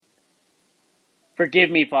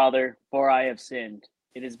Forgive me, Father, for I have sinned.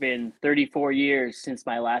 It has been 34 years since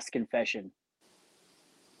my last confession.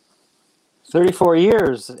 34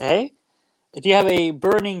 years, eh? Do you have a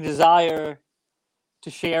burning desire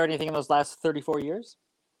to share anything in those last 34 years?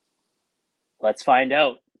 Let's find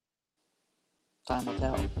out. Time will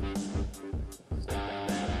tell.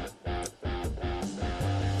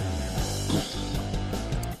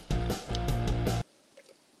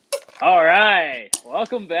 All right.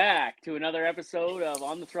 Welcome back to another episode of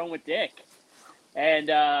On the Throne with Dick. And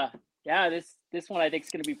this one I think is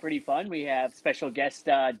going to be pretty fun. We have special guest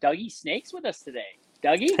Dougie Snakes with us today.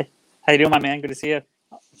 Dougie? Hey, how you doing, my man? Good to see you.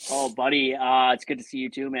 Oh, buddy. It's good to see you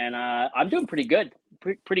too, man. I'm doing pretty good.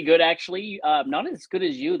 Pretty good, actually. Not as good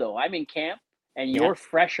as you, though. I'm in camp, and you're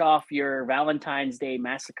fresh off your Valentine's Day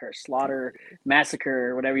slaughter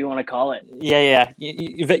massacre, whatever you want to call it. Yeah.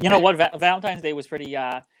 You know what? Valentine's Day was pretty...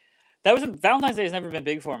 Valentine's Day has never been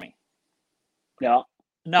big for me. No.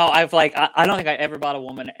 No, I don't think I ever bought a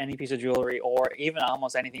woman any piece of jewelry or even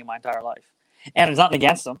almost anything in my entire life. And it's nothing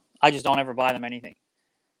against them. I just don't ever buy them anything.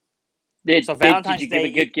 Did you give a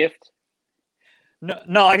good gift?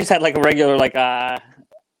 No, I just had like a regular,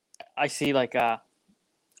 I see I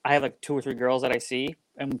have like 2 or 3 girls that I see,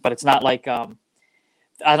 but it's not like, I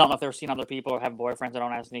don't know if they're seeing other people or have boyfriends. I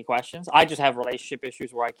don't ask any questions. I just have relationship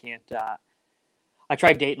issues where I can't, I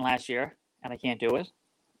tried dating last year and I can't do it.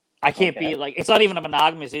 I can't be it's not even a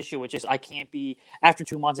monogamous issue. It's just, I can't be, after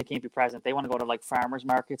 2 months, I can't be present. They want to go to like farmers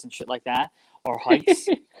markets and shit like that or hikes.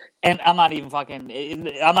 And I don't even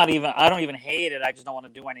hate it. I just don't want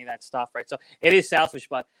to do any of that stuff. Right. So it is selfish,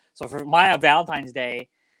 but so for my Valentine's Day,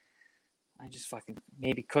 I just fucking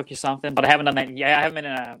maybe cook you something, but I haven't done that. Yeah. I haven't been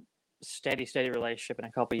in a steady relationship in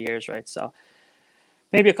a couple of years. Right. So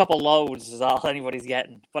maybe a couple loads is all anybody's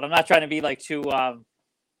getting, but I'm not trying to be like too,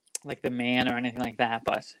 like the man or anything like that.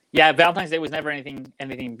 But yeah, Valentine's Day was never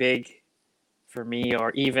anything big for me,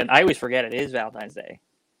 or even, I always forget it is Valentine's Day.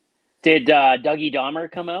 Did Dougie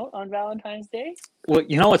Dahmer come out on Valentine's Day? Well,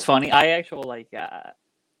 you know what's funny? I actually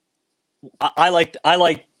I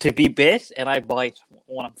like to be bit, and I bite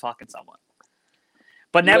when I'm fucking someone.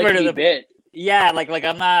 But you never like to the bit. Yeah, like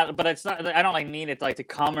I'm not, but it's not. I don't need it to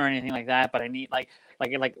come or anything like that. But I need like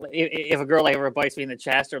if a girl ever bites me in the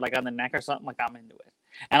chest or like on the neck or something, like I'm into it.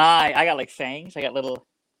 And I got like fangs. I got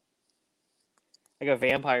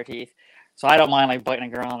vampire teeth, so I don't mind like biting a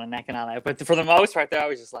girl on the neck and all that. But for the most part, they're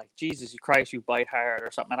always just like, Jesus Christ, you bite hard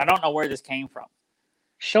or something. And I don't know where this came from.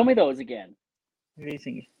 Show me those again. What do you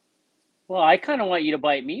think? Well, I kind of want you to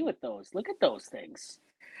bite me with those. Look at those things.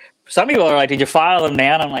 Some people are like, did you file them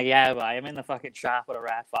down? I'm like, yeah, but I'm in the fucking shop with a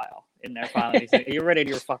rat file in there filing these things. Are you ready to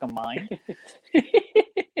your fucking mind?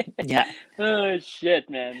 Yeah. Oh shit,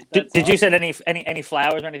 man. Did you send any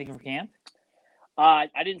flowers or anything from camp? I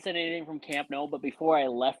didn't send anything from camp, no. But before I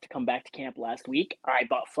left to come back to camp last week, I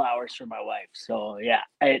bought flowers for my wife. So yeah,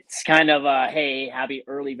 it's kind of hey, happy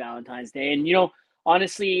early Valentine's Day. And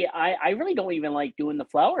honestly, I really don't even like doing the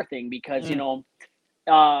flower thing because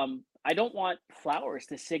I don't want flowers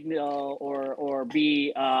to signal or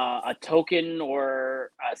be a token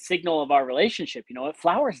or a signal of our relationship.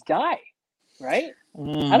 Flowers die, right?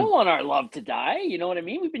 I don't want our love to die. You know what I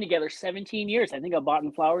mean? We've been together 17 years. I think I've bought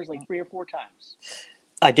flowers like 3 or 4 times.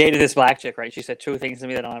 I dated this black chick, right? She said 2 things to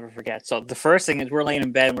me that I'll never forget. So the first thing is we're laying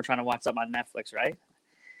in bed and we're trying to watch something on Netflix, right?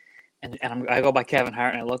 And I go by Kevin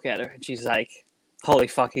Hart and I look at her and she's like, holy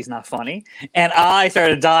fuck, he's not funny. And I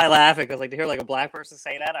started to die laughing because to hear like a black person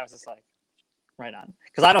say that, I was just like, right on.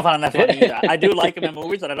 Because I don't find him that funny either. I do like him in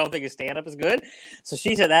movies, but I don't think his stand-up is good. So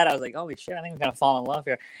she said that. I was like, holy shit, I think I'm going to fall in love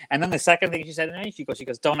here. And then the second thing she said to me, she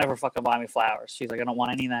goes, don't ever fucking buy me flowers. She's like, I don't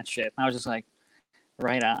want any of that shit. And I was just like,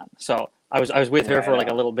 right on. So I was with her for like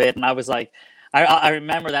a little bit, and I was like, I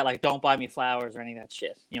remember that, like, don't buy me flowers or any of that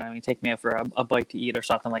shit. You know what I mean? Take me out for a bite to eat or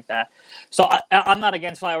something like that. So I'm not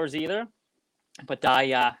against flowers either, but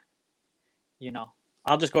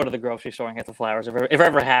I'll just go to the grocery store and get the flowers if I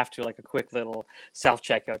ever have to, like a quick little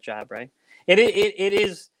self-checkout job, right? It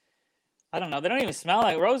is, I don't know, they don't even smell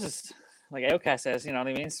like roses, like Outcast says, you know what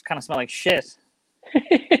I mean? It's kind of smell like shit. Do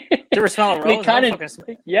you ever smell a rose?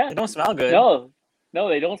 Yeah. They don't smell good. No,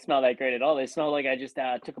 they don't smell that great at all. They smell like I just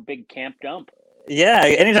took a big camp dump. Yeah,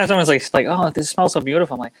 anytime someone's like, oh, this smells so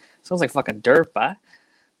beautiful, I'm like, it smells like fucking dirt, but,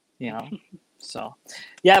 So,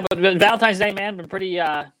 yeah, but Valentine's Day, man, been pretty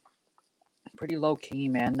low key,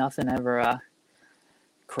 man. Nothing ever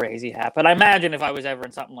crazy happened. I imagine if I was ever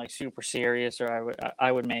in something like super serious, or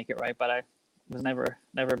I would make it, right? But it was never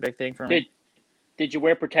a big thing for me. Did you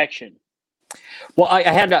wear protection? Well,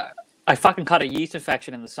 I fucking caught a yeast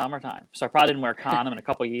infection in the summertime, so I probably didn't wear a condom in a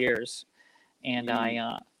couple of years, and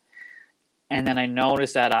I And then I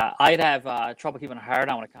noticed that I'd have trouble keeping a hard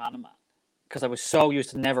on with a condom on because I was so used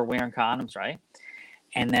to never wearing condoms, right?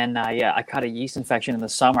 And then I caught a yeast infection in the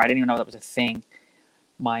summer. I didn't even know that was a thing.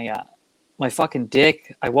 My fucking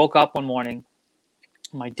dick. I woke up one morning,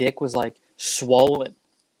 my dick was like swollen.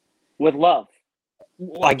 With love.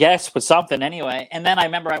 Well, I guess with something anyway. And then I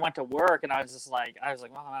remember I went to work and I was like,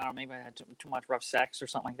 well, I don't know, maybe I had too much rough sex or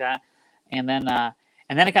something like that. And then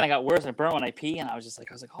it kind of got worse. And it burned when I pee, and I was like,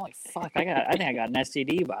 holy fuck, I think I got an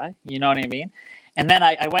STD, by. You know what I mean? And then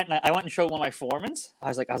I went and showed one of my foremans. I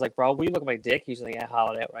was like, bro, will you look at my dick? He's like, yeah,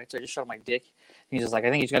 hollowed out, right? So I just showed my dick. He's just like, I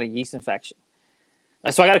think he's got a yeast infection.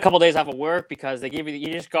 So I got a couple of days off of work because they give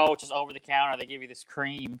you just go just over the counter. They give you this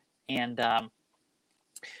cream and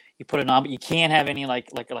you put it on, but you can't have any like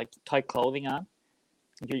tight clothing on.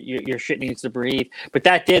 Your shit needs to breathe. But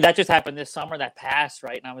that just happened this summer. That passed,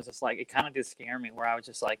 right? And I was just like, it kind of did scare me, where I was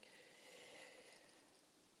just like,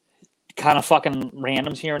 kind of fucking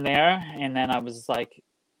randoms here and there, and then I was like,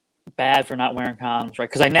 bad for not wearing condoms, right?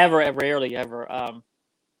 Because I rarely ever.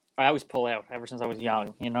 I always pull out ever since I was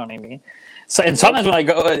young. You know what I mean? So, and sometimes when I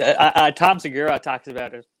go, Tom Segura talks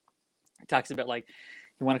about it. He talks about like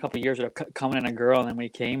he went a couple of years without coming in a girl, and then when he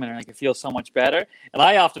came in, like it feels so much better. And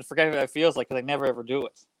I often forget what that feels like because I never ever do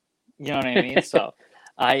it. You know what I mean? So,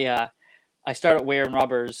 I started wearing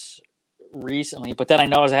rubbers recently, but then I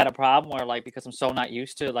noticed I had a problem where like because I'm so not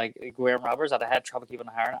used to like wearing rubbers, that I had trouble keeping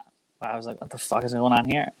the hard on. I was like, what the fuck is going on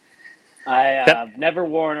here? I've never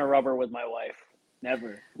worn a rubber with my wife.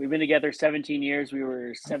 Never. We've been together 17 years. We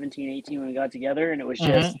were 17, 18 when we got together, and it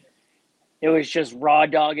was just raw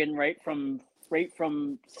dogging right from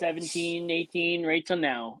 17, 18 right till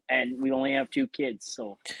now, and we only have 2 kids.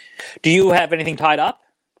 So, do you have anything tied up?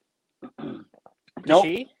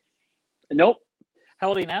 Nope. Nope. How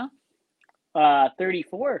old are you now?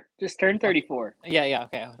 34. Just turned 34. Yeah.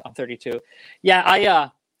 Okay, I'm 32. Yeah,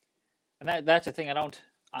 and that's the thing.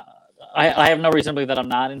 I have no reason to believe that I'm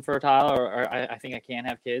not infertile, or I think I can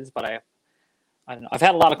have kids, but I don't know. I've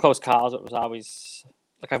had a lot of close calls. It was always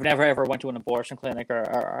like I've never ever went to an abortion clinic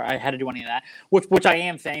or I had to do any of that, which I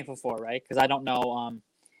am thankful for, right? Because I don't know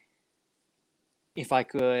if I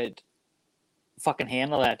could fucking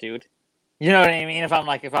handle that, dude. You know what I mean? If I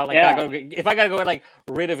gotta go like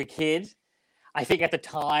rid of a kid, I think at the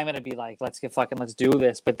time it'd be like let's do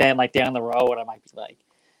this, but then like down the road I might be like,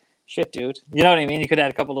 shit, dude. You know what I mean? You could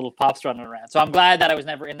have a couple little pops running around. So I'm glad that I was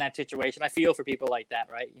never in that situation. I feel for people like that,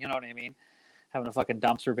 right? You know what I mean? Having a fucking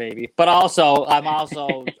dumpster baby. But also, I'm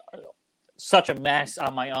also such a mess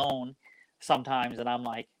on my own sometimes, and I'm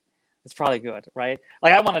like, it's probably good, right?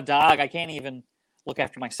 Like, I want a dog. I can't even look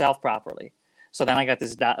after myself properly. So then I got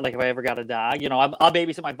this dog. Like, if I ever got a dog, I'll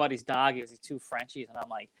babysit my buddy's dog. He has these 2 Frenchies, and I'm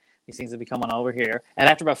like, these things will be coming over here. And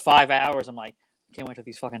after about 5 hours, I'm like, can't wait till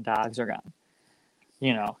these fucking dogs are gone.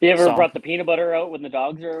 You ever brought the peanut butter out when the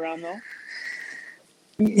dogs are around, though?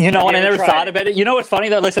 And I never thought about it. You know what's funny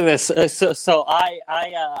though? Listen to this. So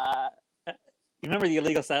I you remember the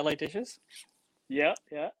illegal satellite dishes? Yeah.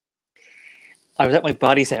 I was at my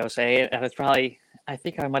buddy's house, and it's probably, I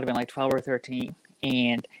think I might have been like 12 or 13,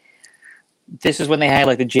 and this is when they had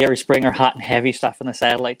like the Jerry Springer hot and heavy stuff in the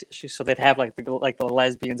satellite dishes. So they'd have like the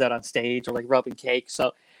lesbians out on stage or like rubbing cake.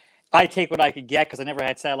 So I take what I could get because I never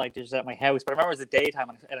had satellite dishes at my house. But I remember it was the daytime,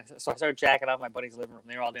 so I started jacking off my buddy's living room.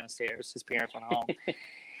 They were all downstairs. His parents went home.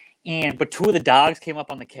 But 2 of the dogs came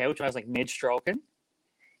up on the couch. And I was like mid-stroking.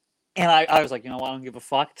 And I was like, I don't give a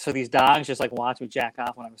fuck. So these dogs just like watched me jack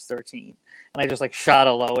off when I was 13. And I just like shot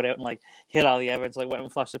a load out and like hit all the evidence, like went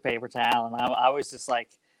and flushed the paper towel. And I was just like,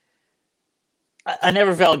 I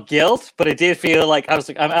never felt guilt, but it did feel like I was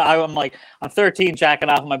like, I'm 13 jacking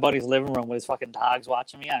off in my buddy's living room with his fucking dogs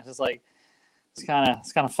watching me. I was just like, it's kind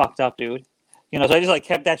of fucked up, dude. So I just like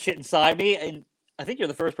kept that shit inside me, and I think you're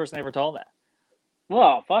the first person I ever told that.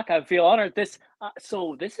 Well, fuck, I feel honored. This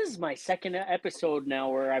is my second episode now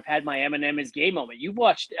where I've had my Eminem is gay moment. You've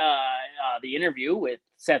watched the interview with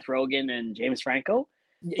Seth Rogen and James Franco,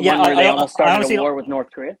 where they almost started a war with North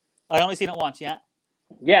Korea. I only seen it once, yeah.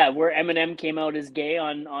 Yeah, where Eminem came out as gay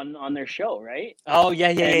on their show, right? Oh,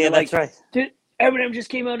 yeah, that's right. Dude, Eminem just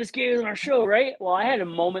came out as gay on our show, right? Well, I had a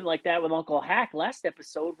moment like that with Uncle Hack last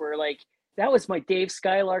episode where, like, that was my Dave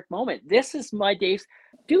Skylark moment. This is my Dave's...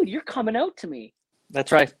 Dude, you're coming out to me.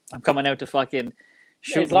 That's right. I'm coming out to fucking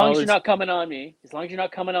shoot as long as you're not coming on me. As long as you're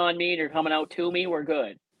not coming on me and you're coming out to me, we're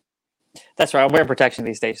good. That's right. I'm wearing protection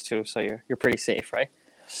these days, too, so you're pretty safe, right?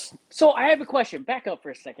 So I have a question. Back up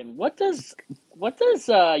for a second. What does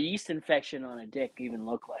yeast infection on a dick even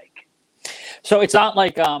look like? So it's not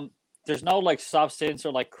like there's no like substance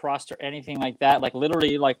or like crust or anything like that. Like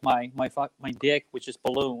literally, like my dick, which is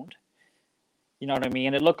ballooned, You know what I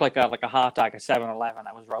mean? It looked like a hot dog at 7-Eleven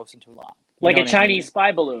that was roasting too long. Like a Chinese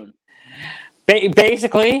spy balloon.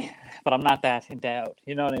 Basically, but I'm not that in doubt.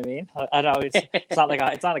 You know what I mean? I know it's not like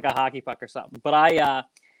a hockey puck or something. But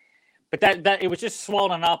but that it was just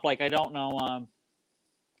swollen up. Like I don't know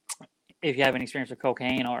if you have any experience with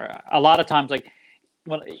cocaine, or a lot of times, like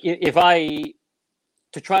if I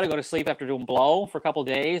to try to go to sleep after doing blow for a couple of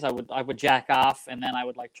days, I would jack off, and then I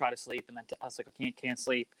would like try to sleep, and then I was like, I can't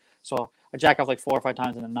sleep. So I jack off like 4 or 5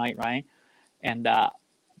 times in the night, right? And 4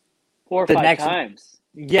 or 5 times.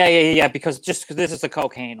 Yeah. Because this is the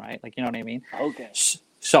cocaine, right? Like, you know what I mean? Okay.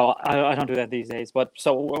 So I don't do that these days, but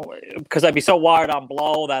so because I'd be so wired on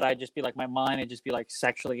blow that I'd just be like, my mind would just be like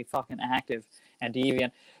sexually fucking active and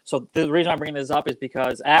deviant. So the reason I'm bringing this up is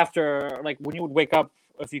because after, like, when you would wake up,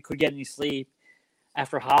 if you could get any sleep,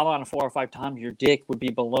 after hollowing on it 4 or 5 times, your dick would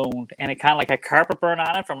be ballooned, and it kind of like a carpet burn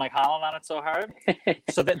on it from like hollowing on it so hard.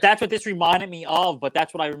 So that's what this reminded me of. But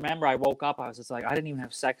that's what I remember. I woke up, I was just like, I didn't even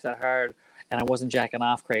have sex that hard, and I wasn't jacking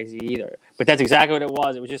off crazy either. But that's exactly what it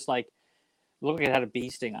was. It was just like, look like it had a bee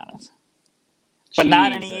sting on it, but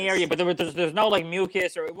not in any area. But there's no like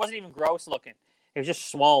mucus, or it wasn't even gross looking. It was just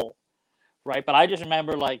swole, right? But I just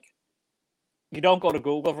remember, like, you don't go to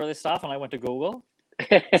Google for this stuff, and I went to Google.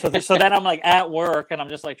 So then I'm like at work, and I'm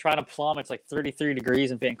just like trying to plumb. It's like 33 degrees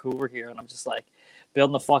in Vancouver here, and I'm just like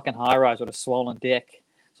building a fucking high rise with a swollen dick.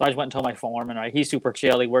 So I just went and told my foreman, right? He's super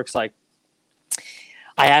chill. He works like,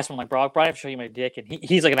 I asked him, like, bro, I have to show you my dick, and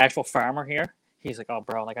he's like an actual farmer here. He's like, oh,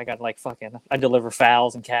 bro, like I got like fucking, I deliver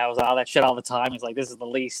fowls and cows and all that shit all the time. He's like, this is the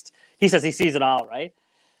least. He says he sees it all, right?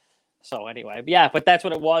 So anyway, yeah, but that's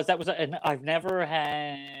what it was. And I've never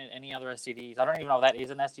had any other STDs. I don't even know if that is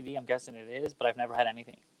an STD. I'm guessing it is, but I've never had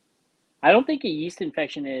anything. I don't think a yeast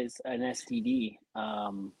infection is an STD.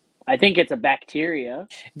 I think it's a bacteria.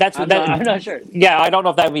 I'm not sure. Yeah, I don't know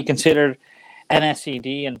if that would be considered an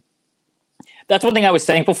STD, and that's one thing I was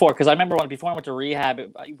thankful for, because I remember before I went to rehab,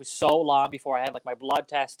 it was so long before I had like my blood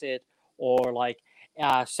tested, or like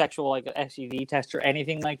sexual like STD test or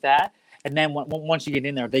anything like that. And then once you get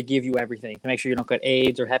in there, they give you everything to make sure you don't get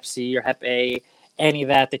AIDS or Hep C or Hep A, any of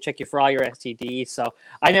that. They check you for all your STDs. So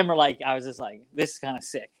I remember, like, I was just like, this is kind of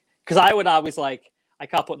sick. Because I would always, like, I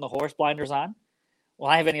caught putting the horse blinders on.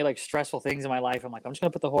 When I have any, like, stressful things in my life, I'm like, I'm just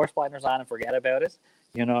going to put the horse blinders on and forget about it.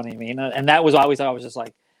 You know what I mean? And that was always, I was just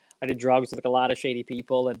like, I did drugs with like a lot of shady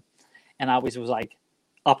people, and I always was like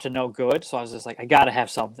up to no good. So I was just like, I got to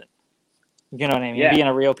have something. You know what I mean? Yeah. Being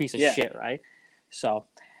a real piece of shit, right? So...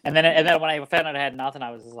 And then when I found out I had nothing, I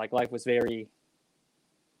was just like, life was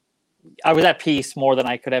I was at peace more than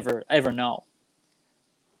I could ever know.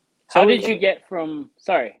 So how did you get from?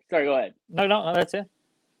 Sorry, go ahead. No, that's it.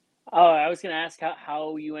 Oh, I was going to ask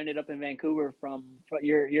how you ended up in Vancouver from.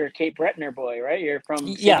 You're a Cape Bretoner boy, right? You're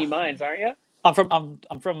from Sydney Mines, aren't you? I'm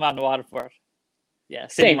from Waterford. Yeah,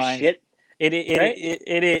 Sydney Same Mines. Shit. It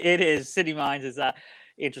is. Sydney Mines is an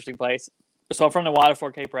interesting place. So I'm from the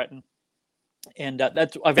Waterford, Cape Breton. And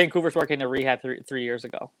that's Vancouver's working in rehab 3 years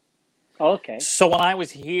ago. Oh, okay. So when I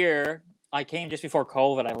was here, I came just before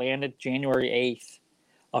COVID. I landed January 8th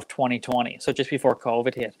of 2020. So just before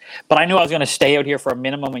COVID hit. But I knew I was going to stay out here for a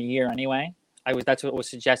minimum a year anyway. That's what was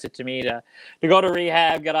suggested to me, to go to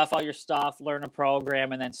rehab, get off all your stuff, learn a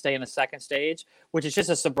program, and then stay in the second stage, which is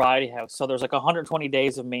just a sobriety house. So there's like 120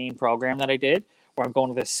 days of main program that I did, where I'm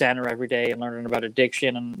going to this center every day and learning about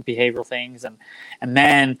addiction and behavioral things. And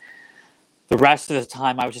then the rest of the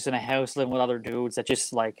time, I was just in a house living with other dudes that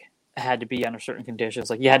just like had to be under certain conditions.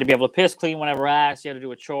 Like, you had to be able to piss clean whenever asked. You had to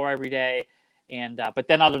do a chore every day, and but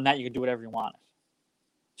then other than that, you could do whatever you wanted.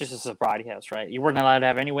 Just a sobriety house, right? You weren't allowed to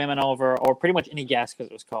have any women over or pretty much any guests because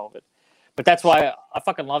it was COVID. But that's why I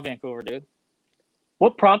fucking love Vancouver, dude.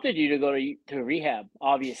 What prompted you to go to rehab?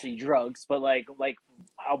 Obviously drugs, but like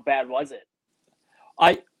how bad was it?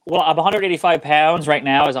 I'm 185 pounds right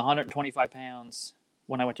now. I was 125 pounds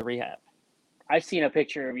when I went to rehab. I've seen a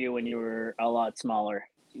picture of you when you were a lot smaller.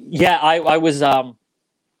 Yeah, I was.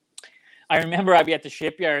 I remember I'd be at the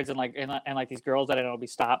shipyards, and like these girls that I know would be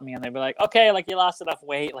stopping me, and they'd be like, "Okay, like, you lost enough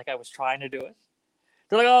weight." Like, I was trying to do it.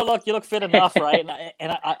 They're like, "Oh, look, you look fit enough, right?"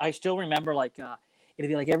 And I still remember, like, it'd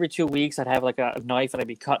be like every 2 weeks I'd have like a knife, and I'd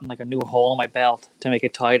be cutting like a new hole in my belt to make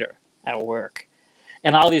it tighter at work.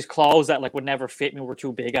 And all these clothes that like would never fit me were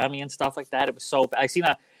too big on me and stuff like that. It was so bad.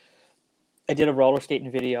 I did a roller skating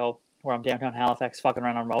video where I'm downtown Halifax fucking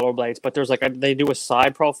around on rollerblades, but there's like they do a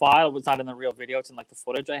side profile. It's not in the real video. It's in like the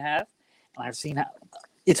footage I have. And I've seen how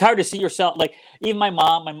it's hard to see yourself. Like, even my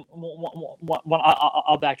mom,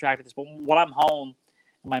 I'll backtrack to this, but when I'm home,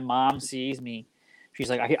 my mom sees me. She's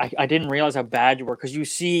like, I didn't realize how bad you were. Because you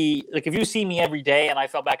see, like, if you see me every day and I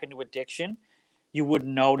fell back into addiction, you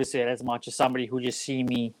wouldn't notice it as much as somebody who just see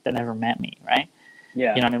me that never met me, right?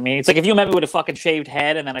 Yeah. You know what I mean? It's like if you met me with a fucking shaved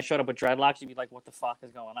head and then I showed up with dreadlocks, you'd be like, what the fuck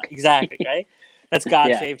is going on? Exactly, right? That's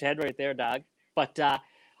God's shaved head right there, dog. But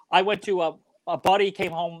I went to a buddy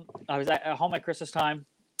came home. I was at home at Christmas time,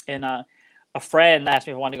 and a friend asked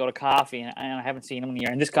me if I wanted to go to coffee, and I haven't seen him in a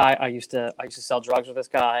year. And this guy, I used to sell drugs with this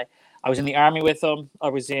guy. I was in the army with him. I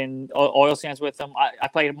was in oil sands with him. I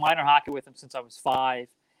played minor hockey with him since I was 5.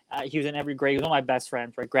 He was in every grade. He was one of my best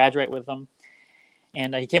friends. I graduated with him.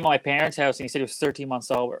 And he came to my parents' house, and he said he was 13 months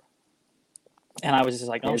sober. And I was just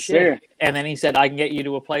like, oh, shit. Sir. And then he said, I can get you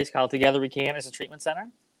to a place called Together We Can. It's a treatment center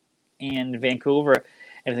in Vancouver.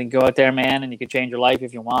 And then go out there, man, and you could change your life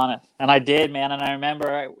if you want it. And I did, man. And I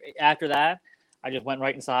remember after that, I just went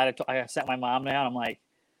right inside. I sat my mom down. I'm like,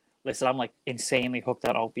 listen, I'm like insanely hooked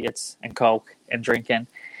on opiates and coke and drinking.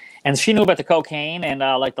 And she knew about the cocaine and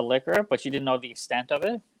like the liquor, but she didn't know the extent of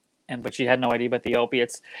it. But she had no idea about the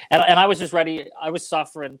opiates. And I was just ready. I was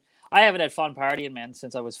suffering. I haven't had fun partying, man,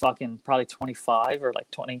 since I was fucking probably 25 or like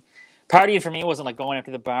 20. Partying for me wasn't like going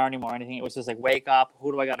after the bar anymore or anything. It was just like, wake up.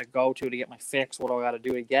 Who do I got to go to get my fix? What do I got to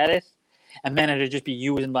do to get it? And then it'd just be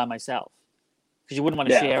using by myself. Because you wouldn't want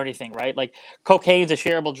to share anything, right? Like cocaine's a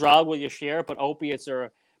shareable drug where you share, but opiates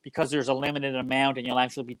are, because there's a limited amount and you'll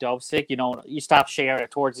actually be dope sick, you stop sharing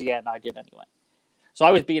it towards the end. I did anyway. So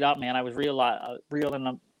I was beat up, man. I was real in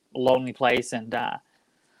a lonely place. And I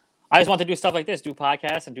just wanted to do stuff like this, do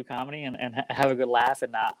podcasts and do comedy and have a good laugh.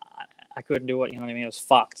 And I couldn't do it. You know what I mean? It was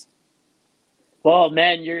fucked. Well,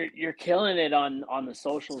 man, you're killing it on the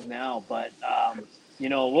socials now, but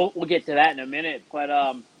we'll get to that in a minute.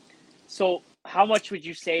 But so how much would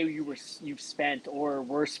you say you've spent or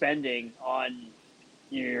were spending on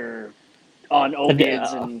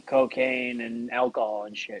opiates and cocaine and alcohol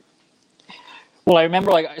and shit? Well, I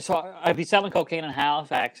remember I'd be selling cocaine in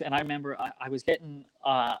Halifax, and I remember I was getting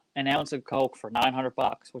an ounce of coke for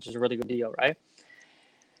 $900, which is a really good deal, right?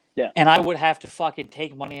 Yeah. And I would have to fucking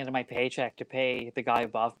take money into my paycheck to pay the guy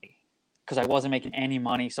above me because I wasn't making any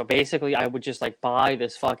money. So basically, I would just like buy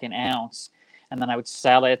this fucking ounce, and then I would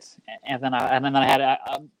sell it, and then I had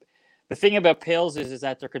the thing about pills is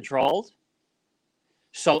that they're controlled,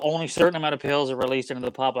 so only a certain amount of pills are released into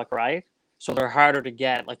the public, right? So they're harder to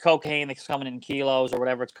get. Like cocaine that's coming in kilos or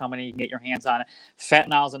whatever it's coming in, you can get your hands on it.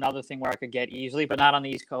 Fentanyl is another thing where I could get easily, but not on the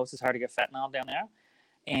East Coast. It's hard to get fentanyl down there.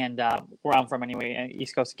 And where I'm from anyway,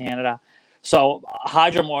 East Coast of Canada. So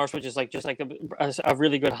hydromorphs, which is like just like a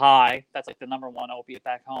really good high, that's like the number one opiate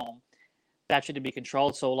back home. That should be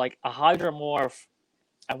controlled. So like a hydromorph,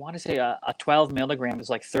 I want to say a 12 milligram is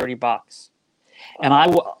like $30. And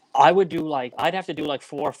I would do I'd have to do like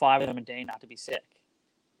 4 or 5 of them a day not to be sick.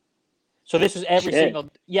 So this is this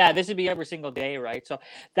would be every single day, right? So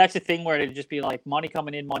that's the thing where it'd just be like money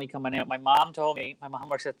coming in, money coming out. My mom told me, my mom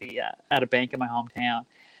works at a bank in my hometown.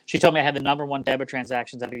 She told me I had the number one debit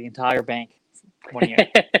transactions out of the entire bank 1 year.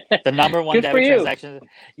 The number one debit transactions.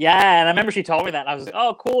 Yeah, and I remember she told me that. And I was like,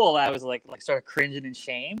 oh, cool. I was like sort of cringing in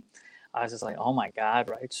shame. I was just like, oh my God,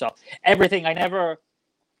 right? So everything,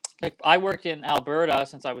 I worked in Alberta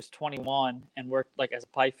since I was 21 and worked like as a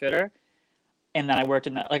pipe fitter. And then I worked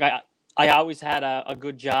in I always had a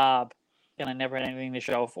good job, and I never had anything to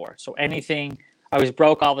show for it. So anything, I was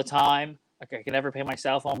broke all the time. Like I could never pay my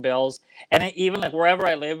cell phone bills, and even like wherever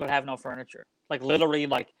I lived would have no furniture. Like literally,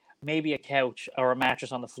 like maybe a couch or a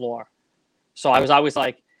mattress on the floor. So I was always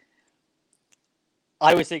like,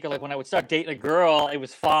 I was thinking like when I would start dating a girl, it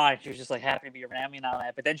was fine. She was just like happy to be around me and all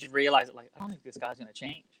that. But then she'd realize it, like I don't think this guy's gonna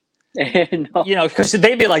change. No. You know, because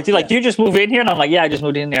they'd be like, "Do you just move in here?" And I'm like, "Yeah, I just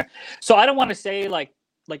moved in there." So I don't want to say like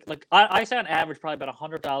I say on average probably about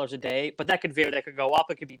 $100 a day, but that could vary. That could go up.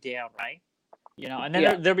 It could be down, right? You know, and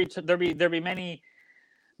then there'll be many,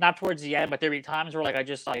 not towards the end, but there'll be times where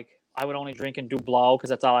I would only drink and do blow because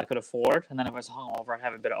that's all I could afford, and then if I was hungover, I'd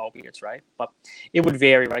have a bit of opiates, right? But it would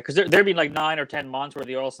vary, right? Because there'd be like 9 or 10 months where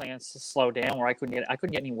the oil sands slowed down, where I couldn't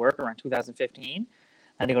get any work around 2015.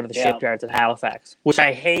 I had to go to the shipyards in Halifax, which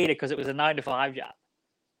I hated because it was a 9 to 5 job.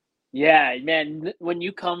 Yeah, man. When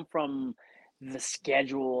you come from the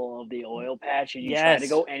schedule of the oil patch and you try to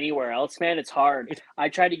go anywhere else, man, it's hard. I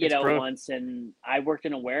tried to get out once, and I worked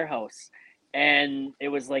in a warehouse, and it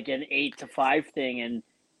was like an 8 to 5 thing, and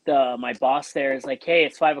my boss there is like, hey,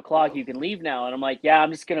 it's 5 o'clock, you can leave now. And I'm like, yeah,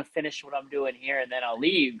 I'm just gonna finish what I'm doing here and then I'll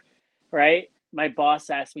leave, right? My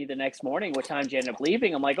boss asked me the next morning, what time did you end up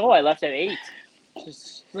leaving? I'm like, oh, I left at 8.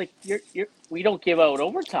 Just like we don't give out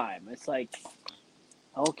overtime. It's like,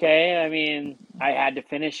 okay, I mean, I had to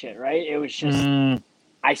finish it, right? It was just,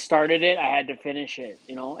 I started it, I had to finish it,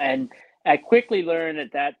 and I quickly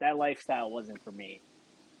learned that lifestyle wasn't for me.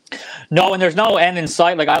 No, and there's no end in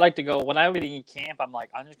sight. Like I like to go when I would eat camp. I'm like,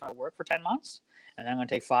 I'm just gonna work for 10 months, and then I'm gonna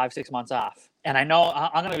take 5, 6 months off. And I know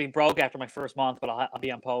I'm gonna be broke after my first month, but I'll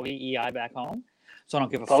be on Pogie EI back home, so I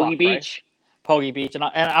don't give a Bogey fuck, right? Beach. Pogie Beach, and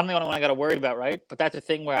I'm the only one I got to worry about, right? But that's the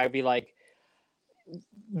thing where I'd be like,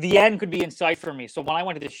 the end could be in sight for me. So when I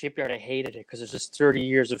went to the shipyard, I hated it because it's just 30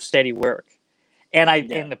 years of steady work, and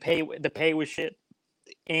and the pay was shit,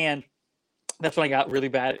 and that's when I got really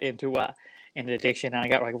bad into addiction, and I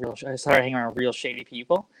got like I started hanging around real shady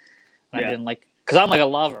people, and I didn't like because I'm like a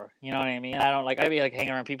lover, you know what I mean? I don't like I'd be like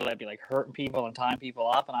hanging around people that'd be like hurting people and tying people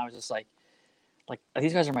up, and I was just like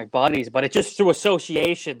these guys are my buddies, but it's just through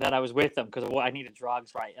association that I was with them because I needed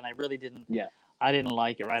drugs, right? And I really didn't. Yeah. I didn't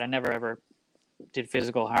like it, right? I never ever did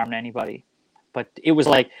physical harm to anybody, but it was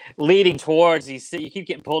like leading towards these. You keep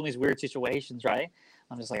getting pulled in these weird situations, right?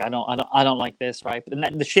 I'm just like I don't like this, right?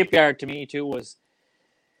 But the shipyard to me too was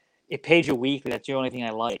it paid you weekly. That's the only thing I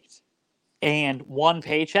liked, and one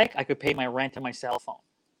paycheck I could pay my rent and my cell phone.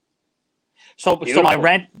 So my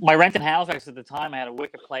rent in Halifax at the time, I had a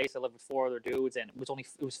wicked place. I lived with 4 other dudes, and it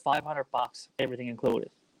was $500, everything included.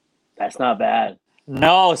 That's not bad.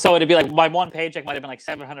 No, so it'd be like my one paycheck might have been like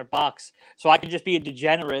 $700. So I could just be a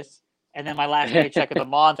degenerate, and then my last paycheck of the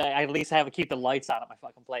month, I at least have to keep the lights on at my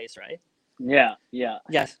fucking place, right? Yeah.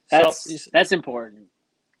 Yes, that's important.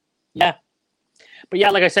 Yeah, but yeah,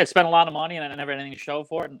 like I said, spent a lot of money, and I never had anything to show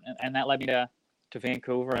for it, and that led me to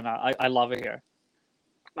Vancouver, and I love it here.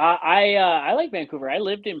 I like Vancouver. I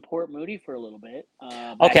lived in Port Moody for a little bit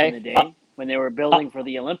back in the day when they were building for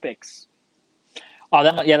the Olympics. Oh,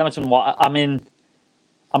 that must have been.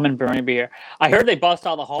 I'm in Burnaby here. I heard they bust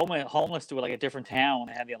all the homeless to like a different town when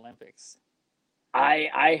they had the Olympics.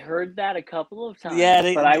 I heard that a couple of times. Yeah,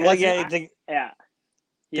 but I wasn't. To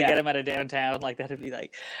get them out of downtown like that'd be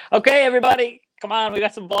like, okay, everybody, come on, we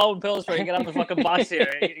got some blowing pills for you. Get on the fucking bus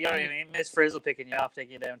here. You know what I mean? Miss Frizzle picking you up,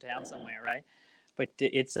 taking you downtown somewhere, right? But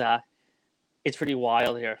it's pretty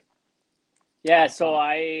wild here. Yeah, so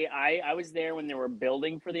I was there when they were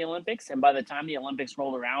building for the Olympics, and by the time the Olympics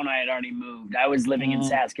rolled around, I had already moved. I was living in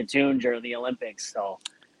Saskatoon during the Olympics, so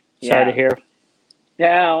sorry to hear.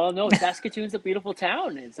 Yeah, well, no, Saskatoon's a beautiful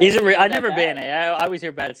town. I've never been. I always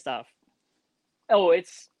hear bad stuff. Oh,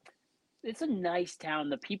 it's a nice town.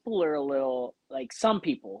 The people are a little like some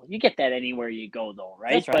people. You get that anywhere you go, though,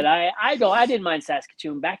 right? That's right. But I didn't mind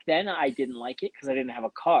Saskatoon back then. I didn't like it because I didn't have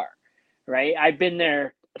a car, right? I've been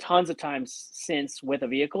there tons of times since with a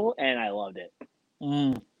vehicle, and I loved it.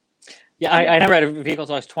 Yeah, I never had a vehicle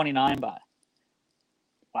until I was 29, but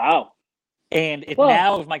wow. And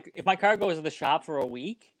now, if my car goes to the shop for a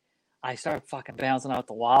week, I start fucking bouncing out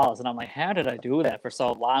the walls, and I'm like, how did I do that for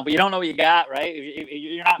so long? But you don't know what you got, right?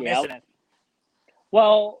 You're not missing it.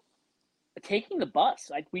 Well, taking the bus,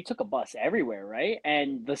 we took a bus everywhere, right?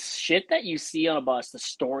 And the shit that you see on a bus, the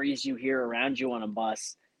stories you hear around you on a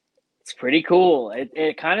bus, it's pretty cool.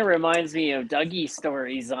 It kind of reminds me of Dougie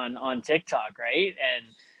stories on TikTok, right?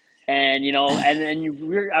 And you know, and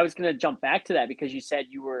then I was gonna jump back to that because you said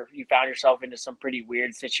you found yourself into some pretty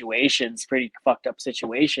weird situations, pretty fucked up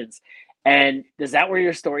situations. And is that where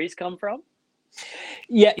your stories come from?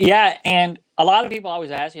 Yeah, and a lot of people always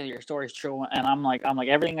ask you if your story is true, and I'm like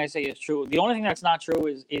everything I say is true. The only thing that's not true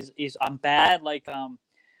is I'm bad. Like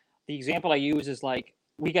the example I use is like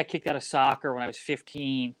we got kicked out of soccer when I was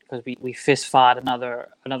 15 because we fist fought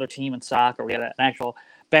another team in soccer. We had an actual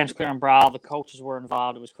bench clearing brawl. The coaches were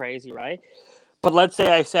involved. It was crazy, right? But let's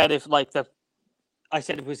say I said it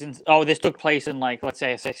was in this took place in like let's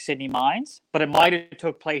say Sydney Mines, but it might have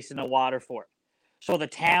took place in a Waterford. So the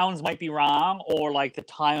towns might be wrong, or like the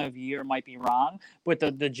time of year might be wrong, but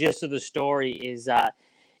the gist of the story is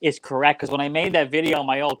correct. Because when I made that video,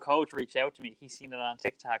 my old coach reached out to me. He's seen it on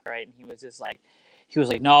TikTok, right? And he was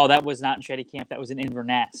like, no, that was not in Shetty Camp. That was in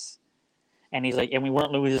Inverness. And he's like, and we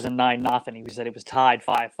weren't losing 9-0. He said it was tied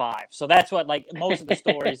 5-5. So that's what like most of the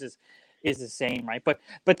stories is the same, right? But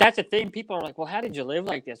that's the thing. People are like, well, how did you live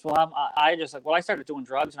like this? Well, I started doing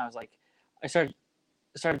drugs, and I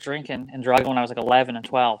started drinking and drugging when I was like 11 and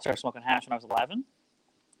 12. Started smoking hash when I was 11.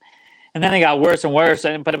 And then they got worse and worse.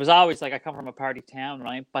 But it was always like I come from a party town,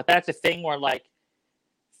 right? But that's a thing where like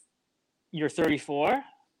you're 34.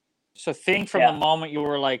 So think from the moment you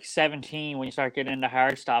were like 17 when you start getting into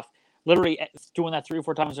hard stuff, literally doing that 3 or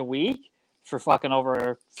 4 times a week for fucking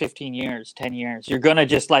over 15 years, 10 years. You're going to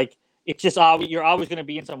just like, it's just you're always going to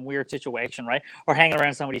be in some weird situation, right? Or hanging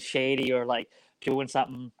around somebody shady or like doing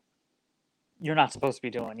something you're not supposed to be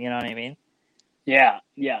doing. You know what I mean? Yeah.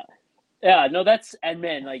 No, and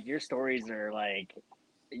man, like your stories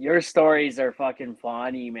are fucking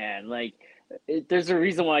funny, man. Like There's a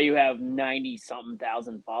reason why you have 90-something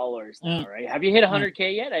thousand followers now, right? Have you hit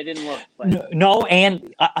 100K yet? I didn't look, but no,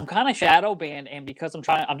 and I'm kind of shadow banned, and because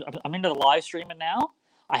I'm into the live streaming now.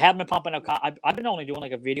 I haven't been pumping out. I've been only doing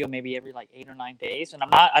like a video maybe every like 8 or 9 days, and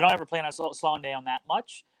I don't ever plan on slowing down that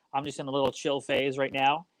much. I'm just in a little chill phase right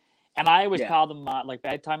now, and I always call them like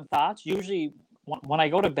bedtime thoughts. Usually, when I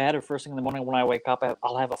go to bed or first thing in the morning when I wake up,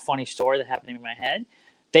 I'll have a funny story that happened in my head.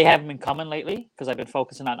 They haven't been coming lately because I've been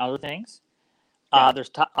focusing on other things. I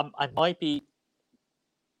might be.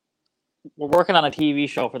 We're working on a TV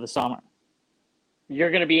show for the summer. You're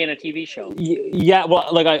going to be in a TV show. Yeah, well,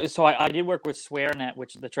 like I did work with SwearNet,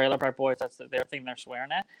 which the Trailer Park Boys. That's their thing. They're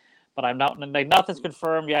SwearNet, but I'm not like nothing's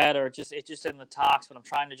confirmed yet, or it's just in the talks. But I'm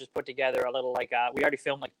trying to just put together a little like we already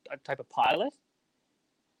filmed like a type of pilot,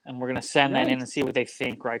 and we're gonna send that in and see what they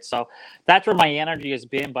think. Right, so that's where my energy has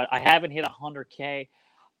been, but I haven't hit 100K.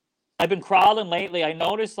 I've been crawling lately. I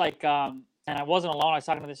noticed like and I wasn't alone. I was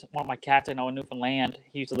talking to one of my cats I know in Newfoundland.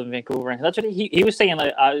 He used to live in Vancouver, and that's what he was saying.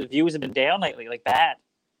 Like views have been down lately, like bad.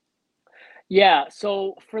 Yeah.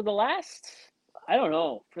 So for the last, I don't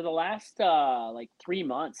know, like 3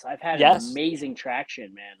 months, I've had amazing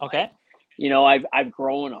traction, man. Okay. Like, I've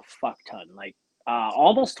grown a fuck ton, like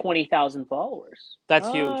almost 20,000 followers. That's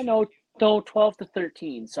huge. No, 12 to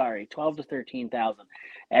 13. Sorry, 12 to 13,000,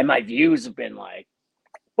 and my views have been like,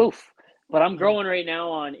 poof. But I'm growing right now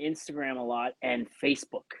on Instagram a lot and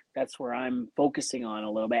Facebook. That's where I'm focusing on a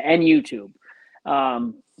little bit, and YouTube.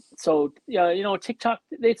 So TikTok,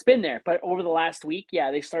 it's been there, but over the last week,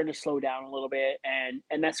 they started to slow down a little bit,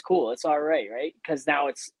 and that's cool. It's all right, because now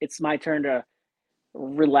it's my turn to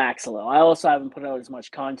relax a little. I also haven't put out as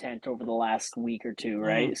much content over the last week or two,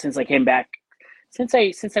 right? Since I came back, since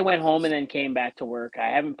I went home and then came back to work, I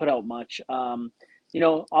haven't put out much.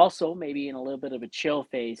 Also maybe in a little bit of a chill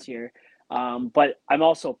phase here. But I'm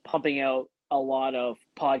also pumping out a lot of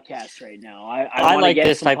podcasts right now. I want to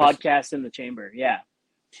get some podcasts in the chamber. Yeah.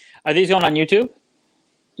 Are these going on YouTube?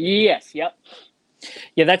 Yes. Yep.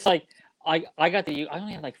 Yeah, that's like I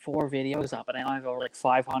only have like 4 videos up, and I have over like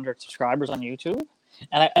 500 subscribers on YouTube,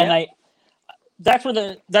 and that's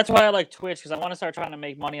why I like Twitch, because I want to start trying to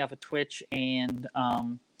make money off of Twitch and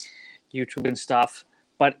YouTube and stuff.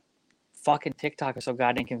 But fucking TikTok is so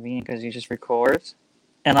goddamn convenient because you just record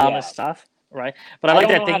and all this stuff, right? But I like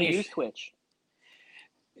don't that know thing. How to use Twitch.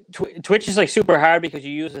 Twitch is like super hard because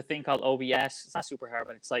you use a thing called OBS. It's not super hard,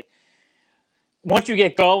 but it's like once you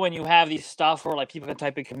get going, you have these stuff where like people can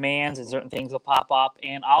type in commands and certain things will pop up.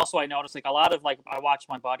 And also, I noticed like a lot of like I watch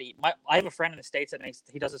my buddy. I have a friend in the States that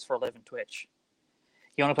he does this for a living. Twitch.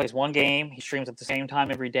 He only plays one game. He streams at the same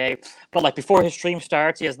time every day. But like before his stream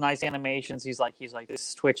starts, he has nice animations. He's like,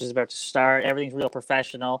 this Twitch is about to start. Everything's real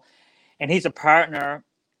professional. And he's a partner,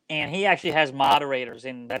 and he actually has moderators,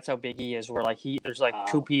 and that's how big he is. Where like there's like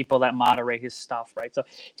 2 people that moderate his stuff, right? So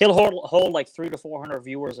he'll hold like 300 to 400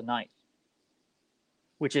 viewers a night,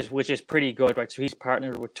 which is pretty good, right? So he's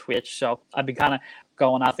partnered with Twitch. So I've been kind of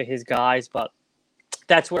going off of his guys, but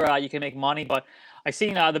that's where you can make money. But I've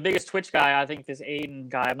seen the biggest Twitch guy, I think this Aiden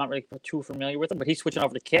guy, I'm not really too familiar with him, but he's switching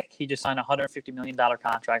over to Kick. He just signed a $150 million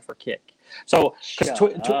contract for Kick. So because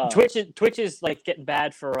Twitch is like getting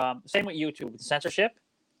bad for, same with YouTube, with censorship.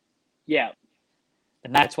 Yeah.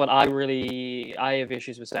 And that's what I have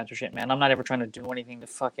issues with censorship, man. I'm not ever trying to do anything to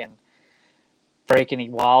fucking break any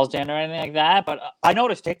walls down or anything like that. But I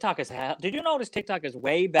noticed did you notice TikTok is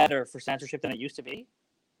way better for censorship than it used to be?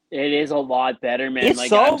 It is a lot better, man. It's like,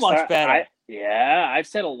 so much better. I've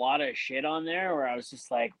said a lot of shit on there where I was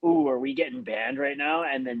just like, ooh, are we getting banned right now?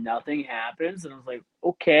 And then nothing happens. And I was like,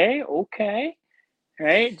 okay.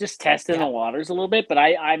 Right? Just testing the waters a little bit. But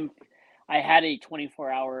I had a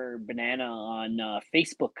 24-hour banana on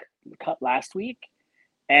Facebook last week,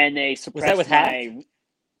 and they suppressed Was that with Hack?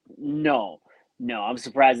 No, I'm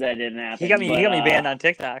surprised that didn't happen. He got me banned on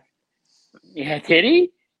TikTok. Yeah, did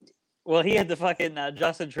he? Well, he had the fucking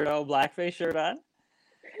Justin Trudeau blackface shirt on.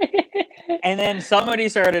 And then somebody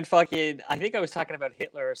started fucking, I think I was talking about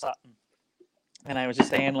Hitler or something. And I was just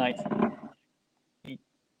saying, like,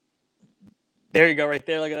 there you go, right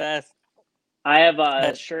there. Look at that. I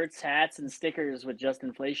have shirts, hats, and stickers with just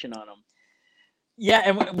inflation on them. Yeah,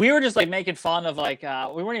 and we were just, like, making fun of, like,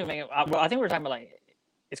 we weren't even making, I think we were talking about, like,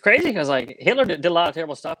 it's crazy because, like, Hitler did a lot of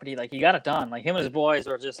terrible stuff, but he got it done. Like, him and his boys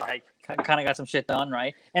were just, like, kind of got some shit done,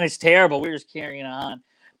 right? And it's terrible. We were just carrying on.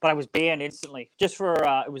 But I was banned instantly, just for,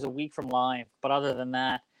 it was a week from live. But other than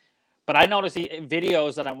that, but I noticed the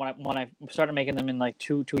videos that when I started making them in, like,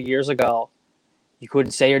 two years ago, you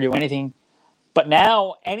couldn't say or do anything. But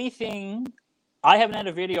now, anything, I haven't had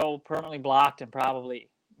a video permanently blocked in probably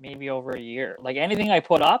maybe over a year. Like anything I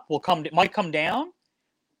put up might come down,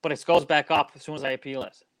 but it goes back up as soon as I appeal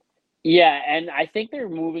it. Yeah, and I think they're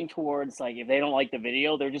moving towards like if they don't like the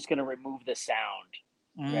video, they're just gonna remove the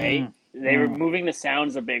sound, right? They removing the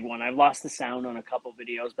sound's a big one. I've lost the sound on a couple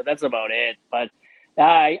videos, but that's about it. But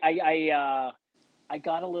I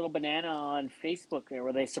got a little banana on Facebook there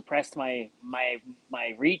where they suppressed my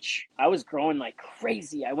reach. I was growing like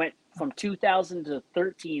crazy. I went from 2,000 to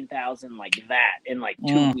 13,000 like that in like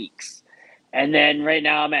 2 weeks. And then right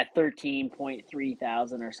now I'm at 13.3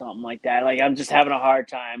 thousand or something like that. Like I'm just having a hard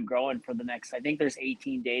time growing for the next, I think there's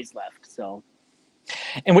 18 days left. So.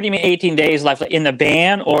 And what do you mean 18 days left? Like in the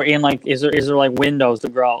ban or in like, is there like windows to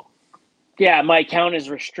grow? Yeah, my account is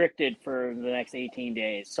restricted for the next 18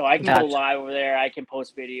 days. So I can go live over there. I can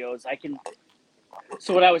post videos.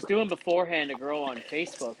 So what I was doing beforehand to grow on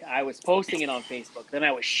Facebook, I was posting it on Facebook. Then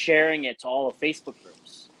I was sharing it to all the Facebook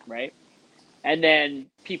groups, right? And then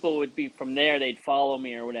people would be from there, they'd follow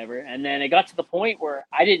me or whatever. And then it got to the point where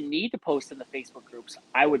I didn't need to post in the Facebook groups.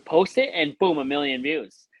 I would post it and boom, 1 million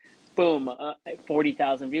views. Boom,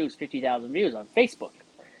 40,000 views, 50,000 views on Facebook.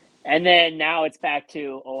 And then now it's back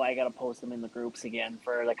to, I got to post them in the groups again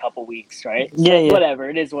for a couple weeks, right? So whatever,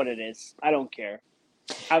 it is what it is. I don't care.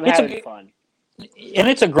 I'm having fun. And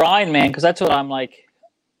it's a grind, man, because that's what I'm like.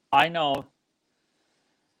 I know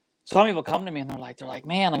some people come to me and they're like,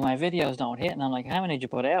 man, like my videos don't hit. And I'm like, how many did you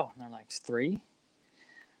put out? And they're like, 3.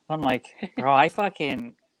 I'm like, bro, I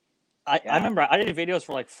remember I did videos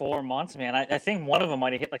for like 4 months, man. I think one of them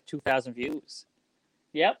might have hit like 2,000 views.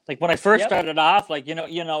 Yep. Like when I first started off, like, you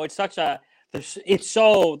know, it's such a, there's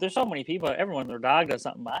so many people, everyone, their dog does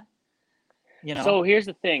something bad. You know? So here's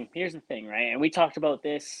the thing, right? And we talked about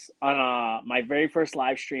this on my very first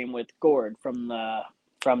live stream with Gord from the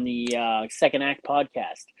Second Act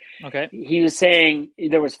podcast. Okay. He was saying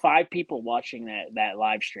there was 5 people watching that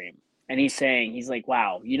live stream. And he's like,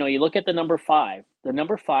 wow, you look at the number 5. The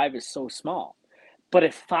number 5 is so small. But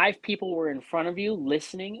if 5 people were in front of you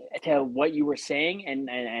listening to what you were saying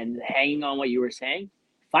and hanging on what you were saying,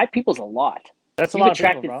 5 people's a lot. That's a lot of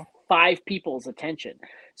people, bro. 5 people's attention.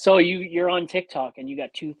 So you're on TikTok and you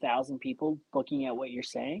got 2,000 people looking at what you're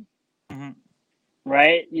saying,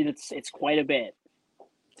 right? It's quite a bit.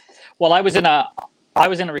 Well, I was in a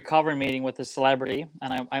recovery meeting with a celebrity,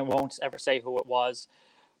 and I won't ever say who it was,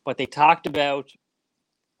 but they talked about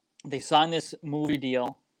they signed this movie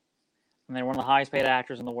deal. And they were one of the highest paid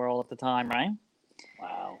actors in the world at the time, right?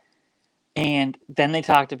 Wow. And then they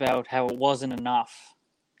talked about how it wasn't enough.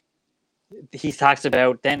 He talks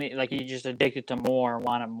about then like he just addicted to more,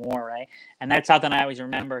 wanted more, right? And that's something I always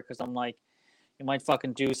remember because I'm like, you might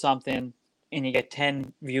fucking do something and you get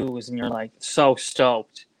 10 views and you're like so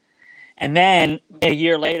stoked. And then a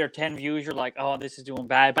year later, 10 views, you're like, oh, this is doing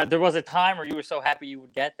bad. But there was a time where you were so happy you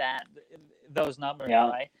would get those numbers,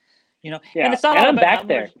 right? Yeah. And it's not all I'm about back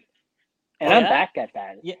numbers. there. And I'm back at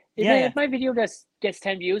that. If my video gets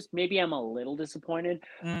 10 views, maybe I'm a little disappointed,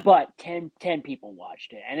 but 10 people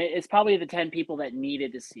watched it. And it's probably the 10 people that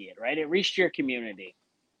needed to see it, right? It reached your community.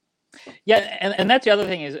 Yeah, and that's the other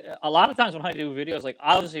thing is a lot of times when I do videos, like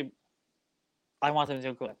obviously I want them to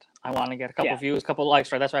do good. I want to get a couple views, a couple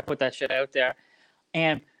likes, right? That's why I put that shit out there.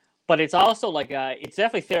 But it's also like it's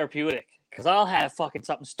definitely therapeutic because I'll have fucking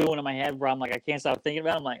something stewing in my head where I'm like I can't stop thinking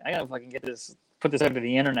about it. I'm like I gotta fucking put this out to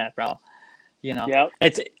the internet, bro.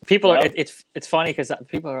 It's funny because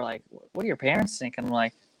people are like, "What do your parents think?" And I'm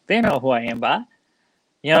like, "They know who I am, but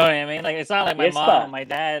you know what I mean." Like it's not like my mom and my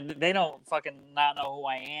dad; they don't fucking not know who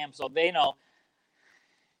I am, so they know.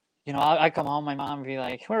 I come home, my mom would be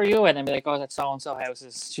like, "Where are you at?" And I'd be like, "Oh, that's so and so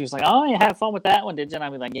houses." She was like, "Oh, you had fun with that one, did you?" And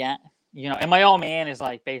I'd be like, "Yeah." And my old man is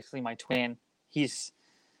like basically my twin. He's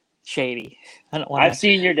shady. I've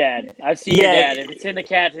seen your dad. If it's in the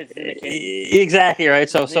cat, it's in the kid. Exactly right.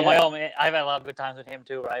 So my old man, I've had a lot of good times with him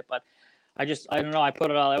too, right? But I don't know. I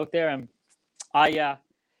put it all out there, and I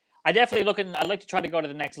definitely I'd like to try to go to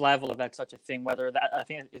the next level if that's such a thing. Whether that I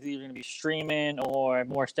think it's either going to be streaming or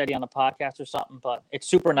more steady on the podcast or something. But it's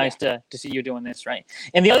super nice to see you doing this, right?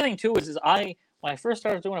 And the other thing too is when I first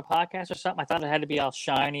started doing a podcast or something, I thought it had to be all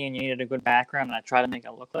shiny and you needed a good background, and I try to make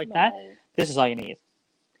it look like that. This is all you need.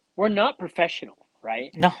 We're not professional,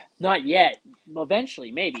 right? No. Not yet. Well,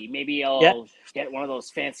 eventually, maybe. Maybe I'll get one of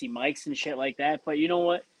those fancy mics and shit like that. But you know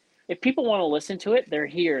what? If people want to listen to it, they're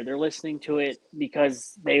here. They're listening to it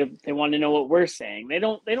because they want to know what we're saying. They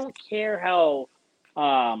don't care how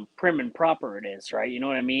prim and proper it is, right? You know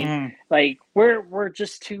what I mean? Like we're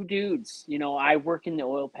just 2 dudes. I work in the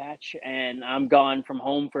oil patch and I'm gone from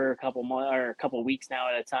home for a couple months or a couple weeks now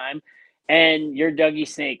at a time. And you're Dougie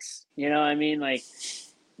Snakes. You know what I mean? Like,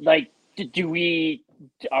 do we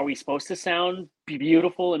are we supposed to sound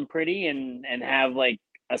beautiful and pretty and have like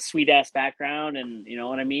a sweet ass background, and you know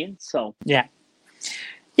what I mean? So Yeah,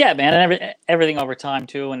 yeah, man, and everything over time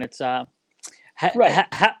too. And it's right.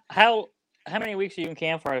 how many weeks are you in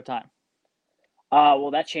camp for at a time?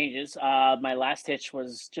 Well, that changes. My last hitch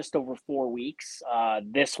was just over 4 weeks.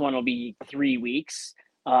 This one will be 3 weeks.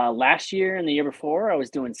 Last year and the year before, I was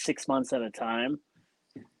doing 6 months at a time.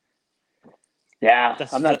 Yeah,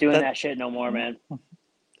 That's I'm not doing that shit no more, man.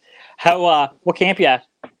 How what camp you at?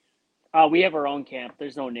 We have our own camp.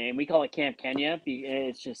 There's no name. We call it Camp Kenya.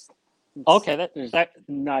 Okay, There's that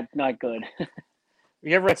not good.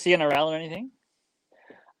 you ever at CNRL or anything?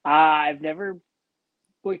 I've never.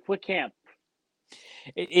 What camp?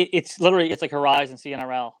 It's literally it's like Horizon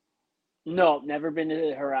CNRL. No, never been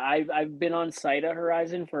to her. I've been on site at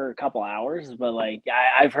Horizon for a couple hours, but like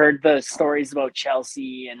I've heard the stories about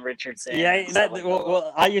Chelsea and Richardson Yeah, and stuff like that.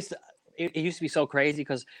 well, I used to. It used to be so crazy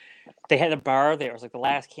because they had a bar there. It was like the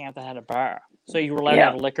last camp that had a bar, so you were allowed to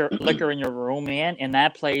Yeah. have liquor in your room, man. And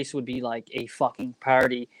that place would be like a fucking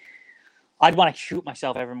party. I'd want to shoot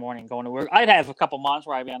myself every morning going to work. I'd have a couple months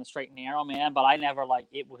where I'd be on the straight and narrow, man, but I never like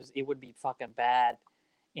it would be fucking bad.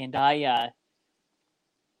 And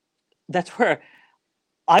that's where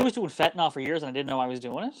I was doing fentanyl for years and I didn't know I was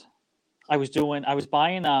doing it. I was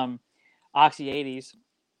buying Oxy 80s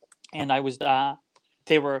and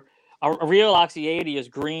they were a real Oxy 80 is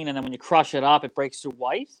green, and then when you crush it up it breaks through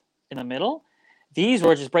white in the middle. These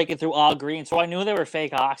were just breaking through all green, so I knew they were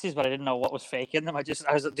fake oxys, but I didn't know what was fake in them. I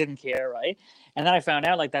didn't care, right? And then I found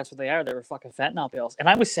out like that's what they are. They were fucking fentanyl pills, and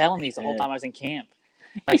I was selling these the whole time I was in camp,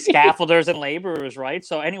 like scaffolders and laborers, right?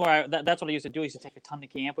 So anywhere that's what I used to do. I used to take a ton to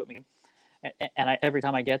camp with me, and every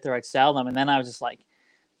time I get there, I'd sell them. And then I was just like,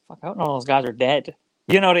 "Fuck, I don't know, those guys are dead."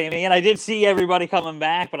 You know what I mean? And I did see everybody coming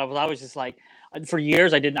back, but I was just like, for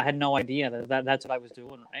years I had no idea that's what I was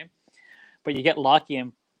doing, right? But you get lucky,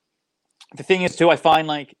 and the thing is too, I find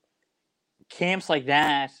like camps like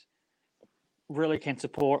that really can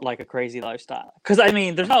support like a crazy lifestyle. Because I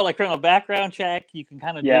mean, there's no like criminal background check. You can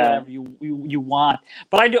kind of do whatever you want.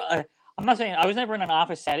 But I do. I'm not saying I was never in an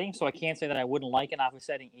office setting, so I can't say that I wouldn't like an office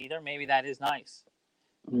setting either. Maybe that is nice.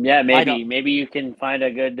 Yeah, maybe you can find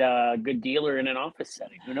a good dealer in an office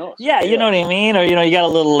setting. Who knows? Yeah, you know what I mean. Or you got a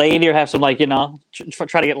little lady, or have some like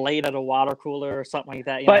try to get laid at a water cooler or something like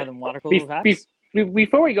that. You know, them water coolers.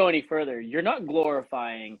 Before we go any further, you're not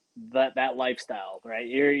glorifying that lifestyle, right?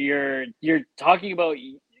 You're talking about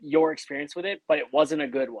your experience with it, but it wasn't a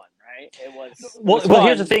good one, right? It was well.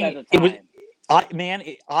 Here's the thing.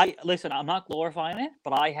 Listen. I'm not glorifying it,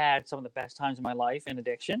 but I had some of the best times in my life in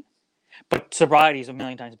addiction. But sobriety is a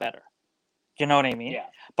million times better. You know what I mean? Yeah.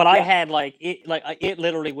 But I had it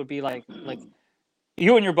literally would be like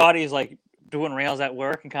you and your buddy is like doing rails at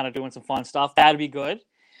work and kind of doing some fun stuff. That'd be good.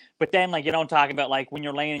 But then, like, you don't talk about, like, when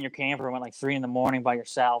you're laying in your camper room at, like, 3 a.m. by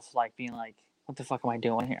yourself, like, being like, what the fuck am I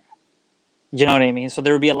doing here? You know what I mean? So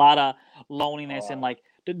there would be a lot of loneliness and, like,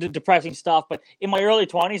 depressing stuff. But in my early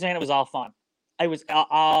 20s, man, it was all fun. I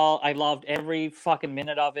loved every fucking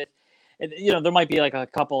minute of it. And, there might be, like, a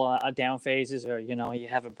couple of down phases or, you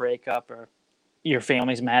have a breakup or your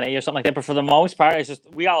family's mad at you or something like that. But for the most part, it's just,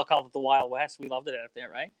 we all called it the Wild West. We loved it out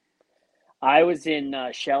there, right? I was in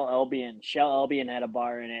Shell Albion. Shell Albion had a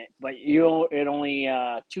bar in it, but it only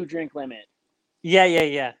 2-drink limit.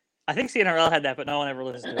 Yeah. I think CNRL had that, but no one ever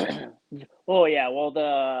listened to it. Oh yeah, well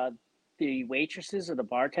the waitresses or the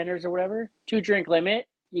bartenders or whatever, 2-drink limit.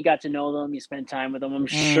 You got to know them, you spend time with them. I'm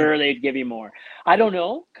sure they'd give you more. I don't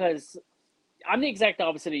know, because I'm the exact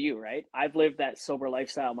opposite of you, right? I've lived that sober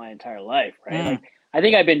lifestyle my entire life, right? Like I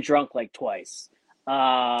think I've been drunk like twice.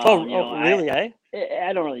 Really?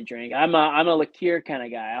 I don't really drink. I'm a liqueur kind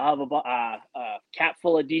of guy. I'll have a cap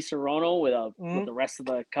full of Di Serono with the rest of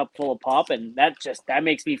the cup full of pop, and that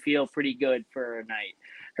makes me feel pretty good for a night,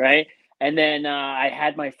 right? And then I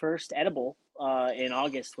had my first edible in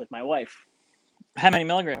August with my wife. How many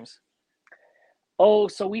milligrams? Oh,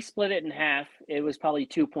 so we split it in half. It was probably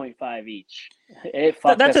 2.5 each.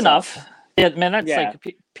 That's enough. Yeah, man. That's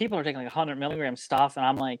like people are taking like 100 milligram stuff, and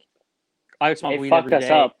I'm like, I would smoke weed every day.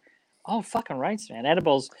 Up. Oh, fucking rights, man.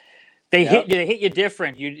 Edibles, they hit you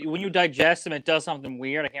different. When you digest them, it does something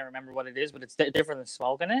weird. I can't remember what it is, but it's different than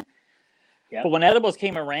smoking it. Yep. But when edibles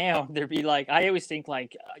came around, there'd be like, I always think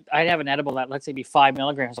like, I'd have an edible that, let's say, be 5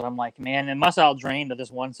 milligrams. And I'm like, man, it must all drain to this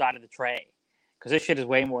one side of the tray. Because this shit is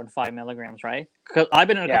way more than 5 milligrams, right? Because I've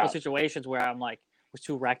been in a couple of situations where I'm like, was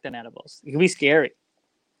too wrecked on edibles. It can be scary.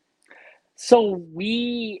 So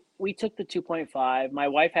we took the 2.5. My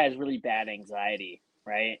wife has really bad anxiety,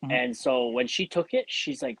 right? Mm-hmm. And so when she took it,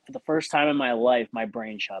 she's like, for the first time in my life, my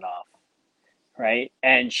brain shut off, right?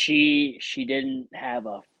 And she didn't have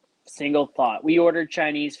a single thought. We ordered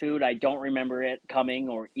Chinese food. I don't remember it coming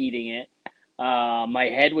or eating it. My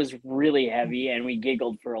head was really heavy, and we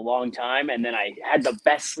giggled for a long time. And then I had the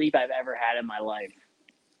best sleep I've ever had in my life.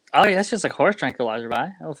 Oh yeah, that's just like horse tranquilizer,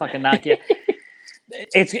 right? It'll fucking knock you.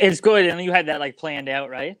 It's good, and you had that like planned out,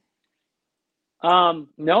 right?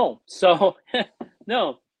 No. So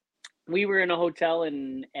no, we were in a hotel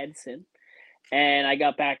in Edson, and I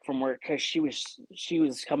got back from work because she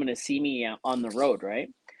was coming to see me on the road, right?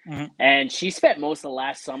 Mm-hmm. And she spent most of the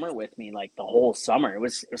last summer with me, like the whole summer. It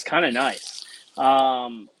was kind of nice.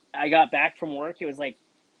 I got back from work. It was like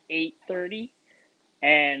 8:30,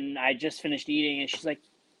 and I just finished eating. And she's like,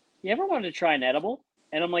 "You ever wanted to try an edible?"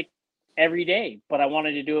 And I'm like, "Every day," but I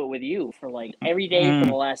wanted to do it with you for like every day for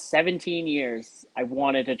the last 17 years. I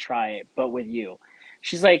wanted to try it, but with you.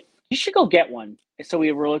 She's like, "You should go get one." So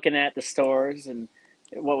we were looking at the stores and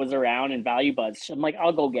what was around and Value Buds. I'm like,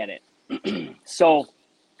 "I'll go get it." So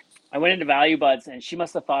I went into Value Buds, and she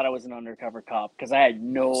must have thought I was an undercover cop because I had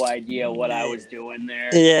no idea what I was doing there.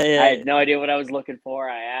 Yeah, I yeah. had no idea what I was looking for.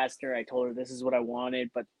 I asked her, I told her this is what I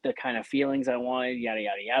wanted, but the kind of feelings I wanted, yada,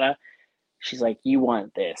 yada, yada. She's like, "You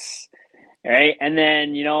want this." All right. And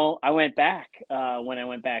then, I went back when I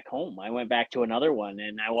went back home. I went back to another one,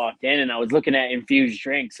 and I walked in and I was looking at infused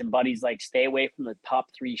drinks, and Buddy's like, "Stay away from the top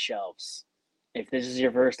three shelves. If this is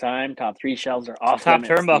your first time, top three shelves are off Top limits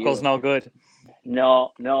to turnbuckle's you." no good. No,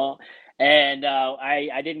 no. And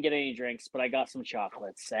I didn't get any drinks, but I got some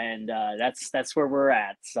chocolates, and that's where we're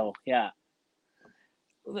at. So yeah,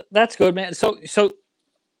 That's good, man. So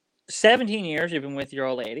 17 years you've been with your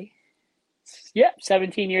old lady, yeah.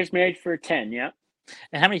 17 years married for 10. Yeah,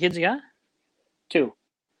 and how many kids you got? 2.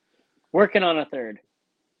 Working on a third.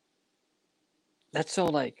 That's so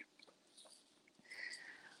like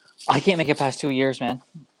I can't make it past 2 years, man.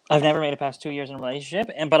 I've never made it past 2 years in a relationship,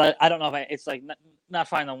 but I don't know if it's like not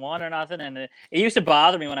finding the one or nothing. And it used to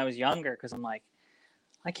bother me when I was younger because I'm like,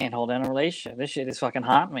 I can't hold in a relationship. This shit is fucking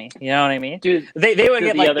hot me. You know what I mean? Dude, They would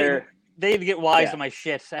get the like other, they'd get wise yeah, to my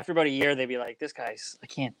shit. After about a year, they'd be like, this guy's I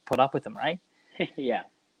can't put up with him, right? yeah.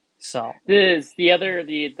 So This the other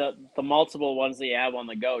the multiple ones that you have on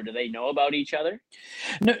the go. Do they know about each other?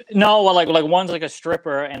 no, well, like one's like a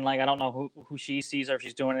stripper, and like I don't know who she sees or if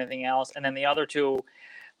she's doing anything else, and then the other two,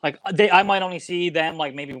 like I might only see them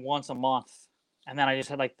like maybe once a month, and then I just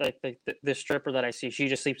had like the stripper that I see, she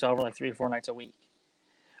just sleeps over like 3 or 4 nights a week,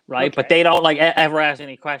 right? But Okay. they don't like ever ask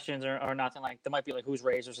any questions or nothing. Like there might be like whose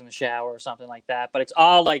razors in the shower or something like that, but it's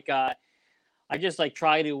all like I just like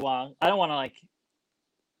try to I don't want to like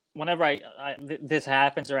whenever this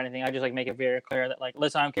happens or anything, I just like make it very clear that like,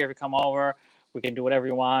 listen, I don't care if you come over, we can do whatever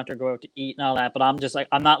you want or go out to eat and all that. But I'm just like,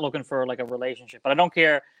 I'm not looking for like a relationship. But I don't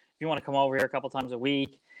care if you want to come over here a couple times a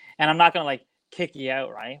week, and I'm not gonna like kick you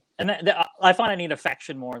out, right? And I find I need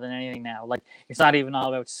affection more than anything now. Like it's not even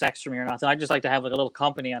all about sex for me or nothing. I just like to have like a little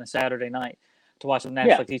company on a Saturday night to watch some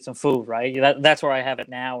Yeah. Netflix, eat some food, right? That's where I have it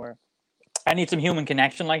now. Where I need some human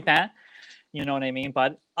connection like that. You know what I mean?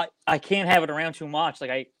 But I can't have it around too much.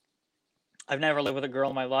 Like I've never lived with a girl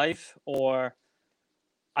in my life, or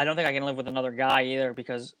I don't think I can live with another guy either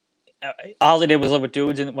because all I did was live with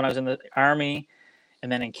dudes when I was in the army,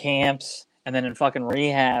 and then in camps, and then in fucking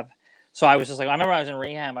rehab. So I was just like, I remember I was in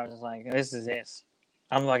rehab. I was just like, this is this.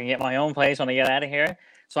 I'm fucking get my own place when I get out of here.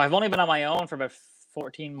 So I've only been on my own for about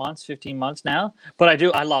 14 months, 15 months now, but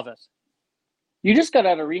I love it. You just got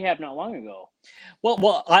out of rehab not long ago.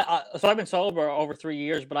 Well, so I've been sober over 3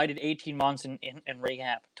 years, but I did 18 months in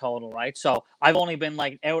rehab total, right? So I've only been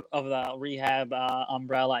like out of the rehab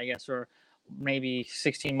umbrella, I guess, for maybe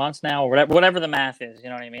 16 months now, or whatever the math is. You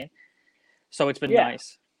know what I mean? So it's been Yeah.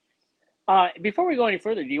 nice. Before we go any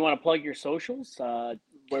further, do you want to plug your socials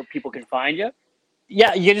where people can find you?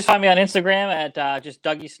 Yeah, you can just find me on Instagram at just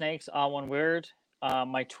Dougie Snakes, all one word.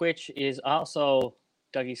 My Twitch is also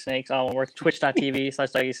Dougie Snakes, all one word.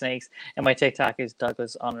 Twitch.tv/Dougie Snakes, and my TikTok is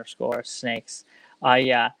Douglas_Snakes.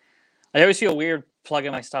 I always feel weird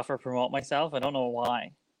plugging my stuff or promote myself. I don't know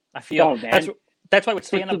why. I feel Don't, man. that's why with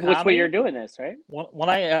stand-up comedy. That's why you're doing this, right? When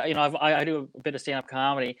I I do a bit of stand-up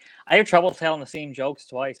comedy, I have trouble telling the same jokes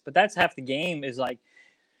twice. But that's half the game. Is like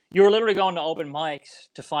you're literally going to open mics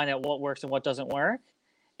to find out what works and what doesn't work.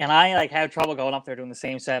 And I like have trouble going up there doing the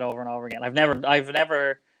same set over and over again. I've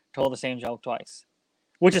never told the same joke twice,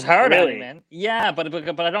 which is hard on me, man. Yeah, but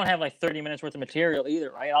I don't have like 30 minutes worth of material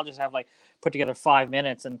either, right? I'll just have like put together 5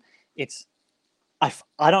 minutes, and it's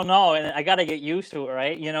I don't know, and I got to get used to it,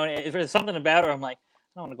 right? You know, if there's something about it, I'm like,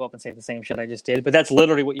 I don't want to go up and say the same shit I just did, but that's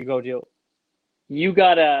literally what you go do. You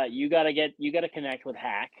gotta connect with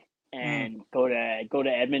Hack. and go to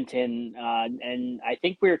Edmonton. And I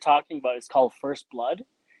think we were talking about it's called First Blood.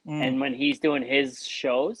 And when he's doing his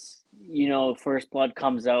shows, First Blood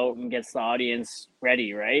comes out and gets the audience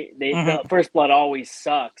ready, right? The First Blood always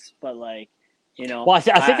sucks, but like, Well, I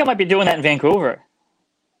think I might be doing that in Vancouver.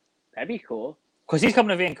 That'd be cool. Because he's coming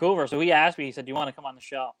to Vancouver, so he asked me. He said, "Do you want to come on the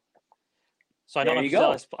show?" So I don't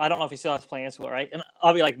know if he still has plans for it, right? And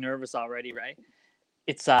I'll be like nervous already, right?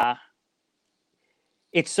 It's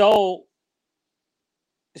so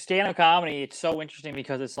stand-up comedy. It's so interesting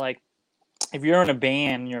because it's like if you're in a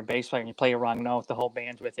band, you're a bass player, and you play a wrong note, the whole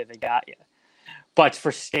band's with you. They got you. But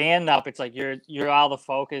for stand-up, it's like you're all the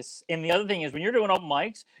focus. And the other thing is when you're doing open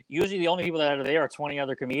mics, usually the only people that are there are 20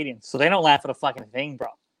 other comedians, so they don't laugh at a fucking thing, bro.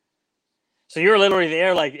 So you're literally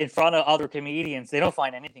there, like in front of other comedians. They don't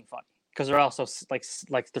find anything funny because they're also like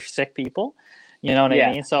they're sick people. You know what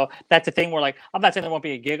I mean? So that's the thing where like I'm not saying there won't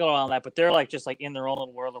be a giggle on that, but they're like just like in their own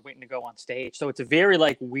little world of waiting to go on stage. So it's a very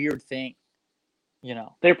like weird thing.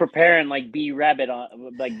 They're preparing like B Rabbit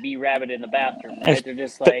in the bathroom. Right? They're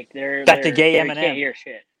just like they're the gay Eminem. Can't hear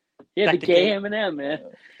shit. Yeah, back the gay Eminem, man.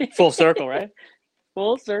 Full circle, right?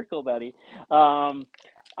 Full circle, buddy. So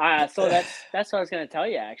that's what I was gonna tell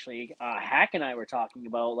you actually. Hack and I were talking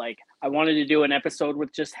about like I wanted to do an episode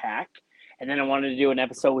with just Hack, and then I wanted to do an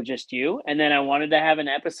episode with just you, and then I wanted to have an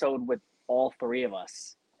episode with all three of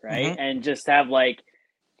us, right? And just have like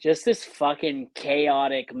just this fucking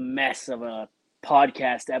chaotic mess of a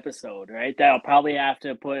podcast episode, right? That I'll probably have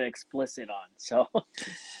to put explicit on. So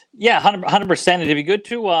yeah, 100%. It'd be good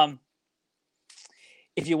to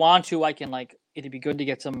if you want to, I can like it'd be good to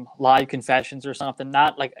get some live confessions or something,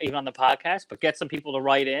 not like even on the podcast, but get some people to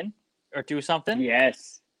write in or do something.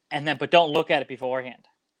 Yes. And then but don't look at it beforehand.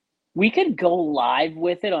 We could go live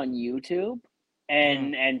with it on YouTube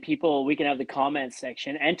and people we can have the comment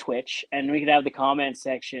section and Twitch, and we could have the comment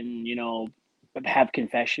section, have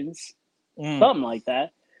confessions. Something like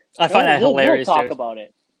that. I find that hilarious. We'll talk about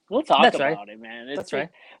it. We'll talk about it, man. That's right.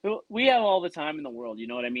 We have all the time in the world. You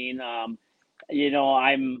know what I mean? I'm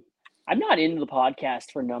not into the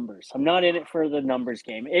podcast for numbers. I'm not in it for the numbers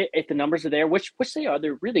game. If the numbers are there, which they are,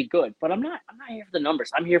 they're really good. But I'm not here for the numbers.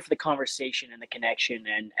 I'm here for the conversation and the connection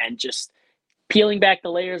and just peeling back the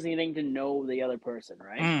layers and getting to know the other person,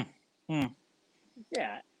 right?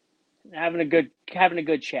 Yeah, having a good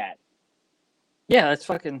chat. Yeah, that's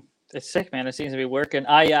fucking. It's sick, man. It seems to be working.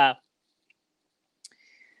 I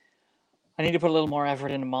need to put a little more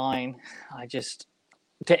effort into mine.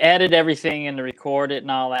 To edit everything and to record it and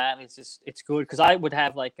all that. It's good because I would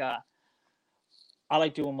have like I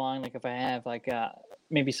like doing mine like if I have like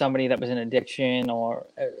maybe somebody that was in addiction or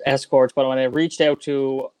escorts, but when I reached out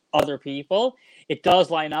to other people, it does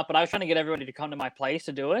line up. But I was trying to get everybody to come to my place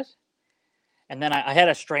to do it, and then I had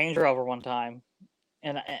a stranger over one time.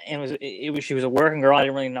 And she was a working girl. I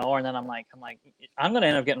didn't really know her. And then I'm like, I'm gonna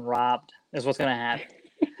end up getting robbed. Is what's gonna happen.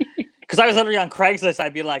 Because I was literally on Craigslist.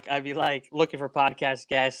 I'd be like looking for podcast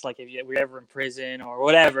guests, like if we're ever in prison or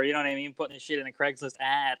whatever. You know what I mean? Putting this shit in a Craigslist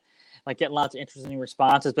ad, like getting lots of interesting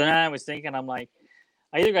responses. But then I was thinking, I'm like,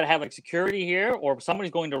 I either gotta have like security here or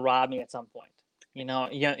somebody's going to rob me at some point.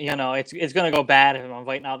 It's gonna go bad if I'm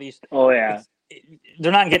inviting all these. Oh yeah.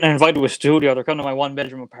 They're not getting invited to a studio. They're coming to my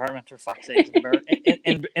one-bedroom apartment for fuck's sake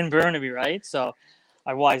in Burnaby, right? So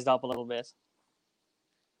I wised up a little bit.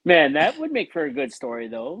 Man, that would make for a good story,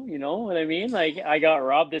 though. You know what I mean? Like, I got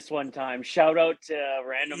robbed this one time. Shout out to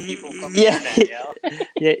random people from the internet.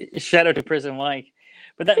 Yeah, shout out to Prison Mike.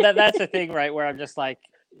 But that's the thing, right? Where I'm just like,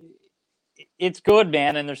 it's good,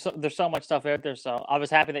 man. And there's so much stuff out there. So I was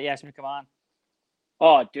happy that you asked me to come on.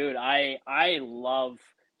 Oh, dude, I love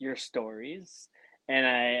your stories, and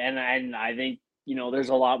I think there's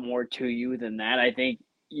a lot more to you than that. I think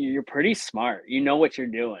you're pretty smart. You know what you're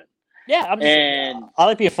doing. Yeah, I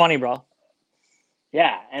like being funny, bro.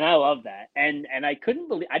 Yeah, and I love that. And I couldn't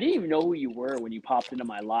believe I didn't even know who you were when you popped into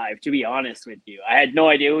my live. To be honest with you, I had no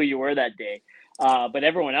idea who you were that day. But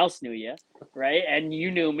everyone else knew you, right? And you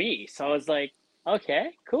knew me, so I was like, okay,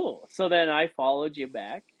 cool. So then I followed you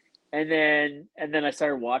back. And then I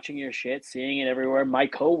started watching your shit, seeing it everywhere. My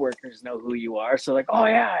coworkers know who you are. So like, oh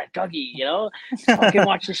yeah, Dougie, fucking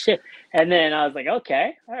watch this shit. And then I was like,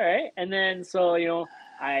 okay, all right. And then, so,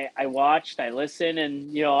 I watched, I listened,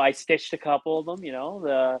 and, I stitched a couple of them,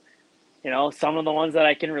 some of the ones that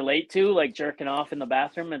I can relate to, like jerking off in the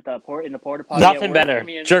bathroom in the porta potty. Nothing better.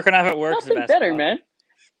 Jerking off at work is the best. Nothing better, man.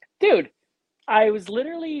 Dude. I was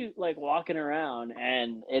literally like walking around,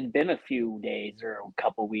 and it'd been a few days or a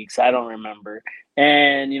couple weeks, I don't remember.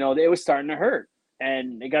 And, it was starting to hurt.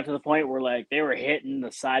 And it got to the point where like they were hitting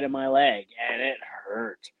the side of my leg, and it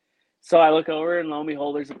hurt. So I look over and lo and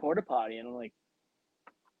behold, there's a porta potty, and I'm like,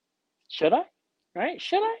 should I? Right?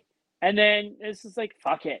 Should I? And then it's just like,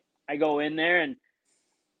 fuck it. I go in there, and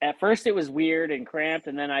at first it was weird and cramped,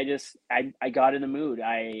 and then I got in the mood.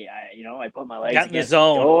 I put my legs Got in the against the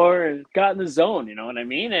zone. door and got in the zone. You know what I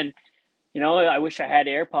mean? And I wish I had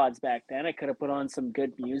AirPods back then. I could have put on some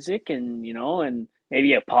good music and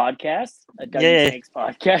maybe a podcast, a Dougie Yeah, Snakes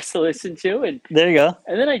podcast to listen to, and there you go.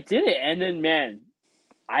 and then I did it, and then man,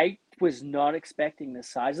 I was not expecting the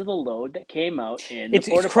size of the load that came out in the It's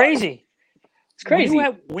porta potty. crazy. It's crazy.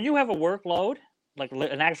 When you have a workload, like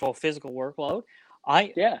an actual physical workload,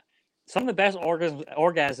 Yeah. some of the best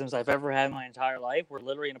orgasms I've ever had in my entire life were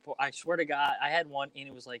literally in a. I swear to God, I had one, and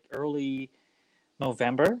it was like early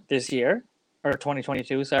November this year, or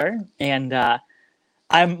 2022, sorry, and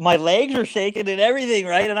my legs are shaking and everything,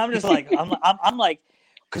 right? And I'm just like, I'm like,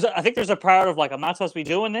 because I think there's a part of like, I'm not supposed to be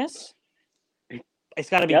doing this. It's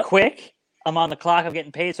got to be quick. I'm on the clock. I'm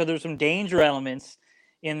getting paid, so there's some danger elements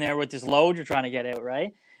in there with this load you're trying to get out,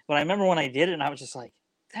 right? But I remember when I did it, and I was just like,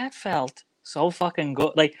 that felt so fucking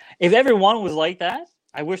good. Like, if everyone was like that,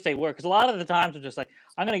 I wish they were, because a lot of the times I'm just like,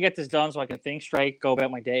 I'm gonna get this done so I can think straight, go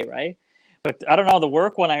about my day, right? But I don't know, the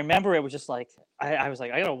work one, I remember it was just like, I was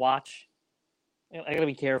like, I gotta watch. I gotta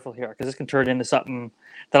be careful here, because this can turn into something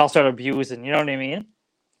that I'll start abusing. You know what I mean?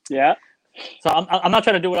 Yeah. So I'm not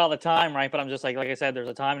trying to do it all the time, right? But I'm just like I said, there's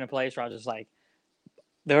a time and a place where I'm just like,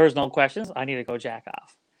 there is no questions. I need to go jack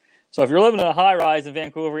off. So if you're living in a high rise in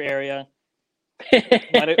Vancouver area,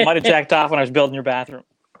 might have jacked off when I was building your bathroom.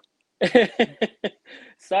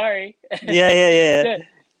 Sorry. Yeah.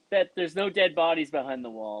 That there's no dead bodies behind the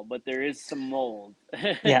wall, but there is some mold.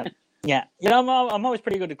 Yeah. I'm always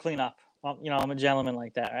pretty good to clean up. Well, I'm a gentleman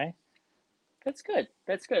like that, right? That's good.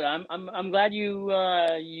 I'm glad you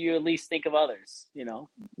at least think of others.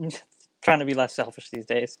 Trying to be less selfish these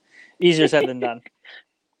days. Easier said than done.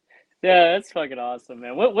 Yeah, that's fucking awesome,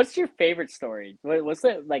 man. What's your favorite story? What's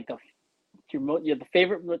the like the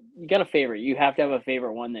favorite? You got a favorite? You have to have a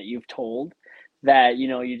favorite one that you've told that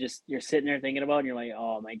you're sitting there thinking about, and you're like,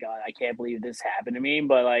 oh my god, I can't believe this happened to me,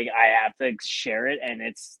 but like I have to share it, and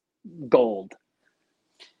it's gold.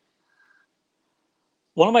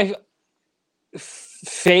 One of my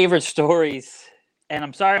favorite stories, and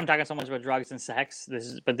I'm sorry I'm talking so much about drugs and sex.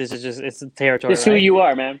 This is just, it's the territory. It's who you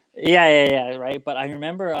are, man. Yeah, right. But I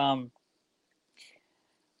remember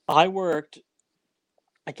I worked.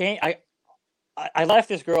 I left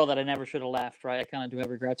this girl that I never should have left. Right, I kind of do have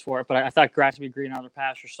regrets for it, but I thought grass would be green on the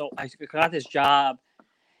pasture. So I got this job,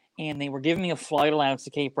 and they were giving me a flight allowance to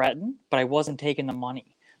Cape Breton, but I wasn't taking the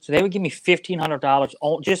money. So they would give me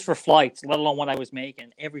 $1,500 just for flights, let alone what I was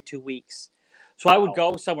making every 2 weeks. So I would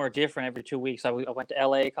go somewhere different every 2 weeks. I went to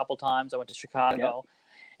LA a couple times. I went to Chicago.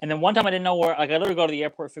 And then one time I didn't know where, like I literally go to the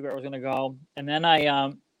airport, figure out where I was going to go. And then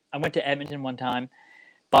I went to Edmonton one time.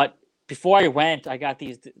 But before I went, I got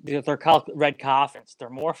they're called red coffins. They're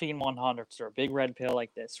morphine 100s. They're a big red pill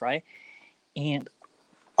like this, right? And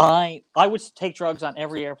I would take drugs on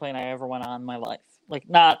every airplane I ever went on in my life. Like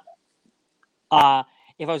not,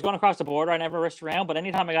 if I was going across the border, I never risked around. But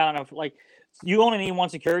anytime I got on you only need one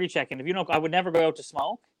security check. And I would never go out to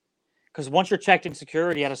smoke, because once you're checked in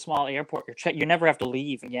security at a small airport, you never have to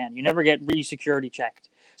leave again. You never get re-security checked.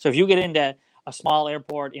 So if you get into a small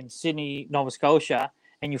airport in Sydney, Nova Scotia,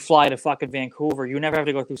 and you fly to fucking Vancouver, you never have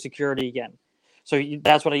to go through security again. So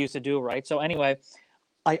that's what I used to do, right? So anyway,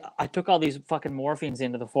 I took all these fucking morphines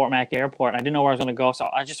into the Fort Mac airport. I didn't know where I was going to go, so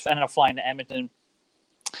I just ended up flying to Edmonton.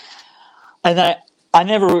 And then I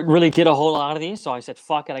never really did a whole lot of these, so I said,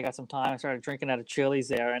 fuck it, I got some time. I started drinking at a Chili's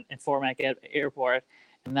there in Fort Mac Airport,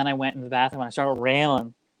 and then I went in the bathroom and I started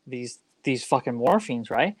railing these fucking morphines,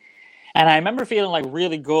 right? And I remember feeling like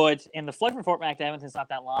really good, and the flight from Fort Mac to Edmonton's not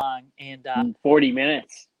that long, and 40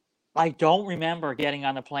 minutes. I don't remember getting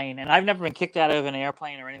on the plane, and I've never been kicked out of an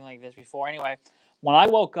airplane or anything like this before. Anyway, when I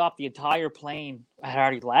woke up, the entire plane had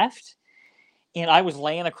already left. And I was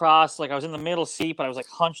laying across, like I was in the middle seat, but I was like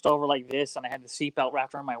hunched over like this, and I had the seatbelt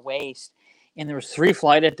wrapped around my waist. And there was 3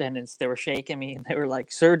 flight attendants. They were shaking me, and they were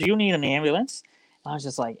like, "Sir, do you need an ambulance?" And I was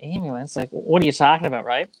just like, "Ambulance? Like, what are you talking about,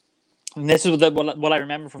 right?" And this is what I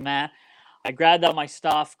remember from that. I grabbed out my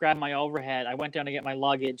stuff, grabbed my overhead. I went down to get my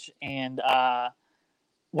luggage, and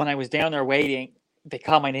when I was down there waiting, they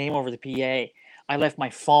called my name over the PA. I left my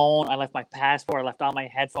phone, I left my passport, I left all my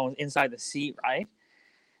headphones inside the seat, right?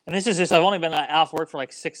 And this is just, I've only been off work for like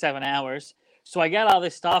 6-7 hours. So I got all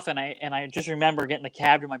this stuff, and I just remember getting the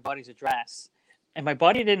cab to my buddy's address. And my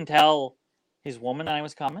buddy didn't tell his woman that I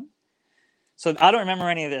was coming. So I don't remember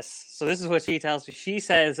any of this. So this is what she tells me. She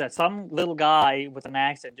says that some little guy with an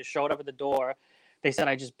accent just showed up at the door, They said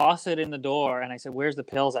I just busted in the door, and I said, "Where's the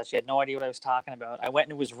pills?" That she had no idea what I was talking about. I went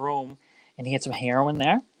into his room, and he had some heroin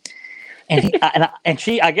there. And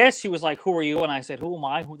she, I guess she was like, "Who are you?" And I said, "Who am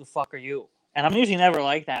I? Who the fuck are you?" And I'm usually never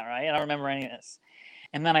like that, right? I don't remember any of this.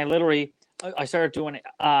 And then I started doing it.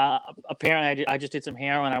 Apparently, I just did some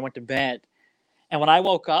heroin. I went to bed, and when I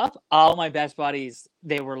woke up, all my best buddies,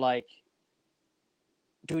 they were like,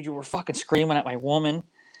 "Dude, you were fucking screaming at my woman.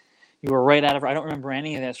 You were right out of her." I don't remember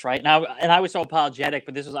any of this, right? Now, and I was so apologetic,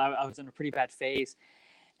 but I was in a pretty bad phase.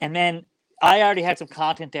 And then I already had some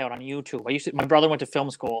content out on YouTube. My brother went to film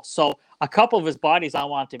school, so a couple of his buddies all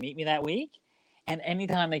wanted to meet me that week. And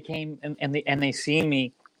anytime they came and they see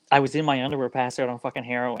me, I was in my underwear, passed out on fucking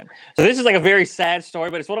heroin. So this is like a very sad story,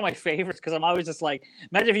 but it's one of my favorites because I'm always just like,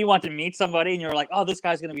 imagine if you want to meet somebody and you're like, oh, this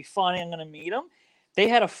guy's gonna be funny, I'm gonna meet him. They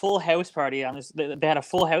had a full house party on this. They had a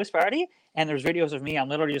full house party, and there's videos of me. I'm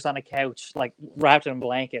literally just on a couch, like wrapped in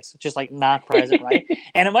blankets, just like not present, right?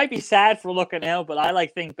 And it might be sad for looking out, but I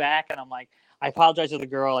like think back and I'm like, I apologize to the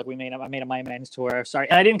girl. Like I made my amends to her. Sorry,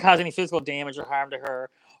 and I didn't cause any physical damage or harm to her.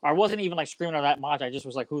 Or I wasn't even like screaming her that much. I just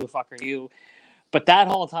was like, "Who the fuck are you?" But that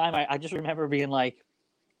whole time, I just remember being like,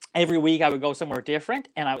 every week I would go somewhere different,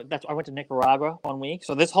 and I went to Nicaragua one week.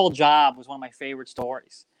 So this whole job was one of my favorite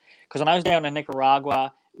stories. Because when I was down in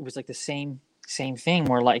Nicaragua, it was like the same thing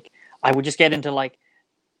where like I would just get into like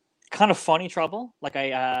kind of funny trouble. Like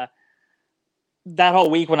that whole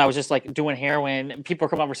week when I was just like doing heroin, and people were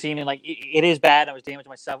coming over seeing me like it is bad. I was damaging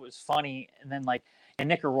myself. It was funny. And then like in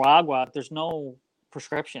Nicaragua, there's no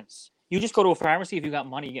prescriptions. You just go to a pharmacy. If you got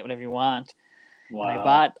money, you get whatever you want.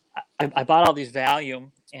 Wow. And I bought all these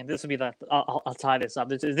Valium, and this will be I'll tie this up.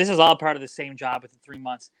 This is all part of the same job within 3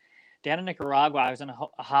 months. Down in Nicaragua, I was in a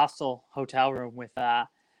hostel hotel room with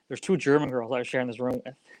there's 2 German girls I was sharing this room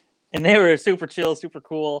with, and they were super chill, super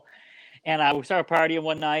cool. And we started partying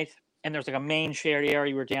one night, and there's like a main shared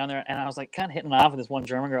area. We were down there, and I was like kind of hitting off with this one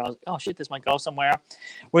German girl. I was like, oh shit, this might go somewhere.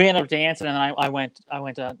 We ended up dancing, and I went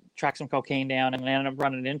to track some cocaine down, and I ended up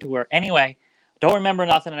running into her. Anyway, don't remember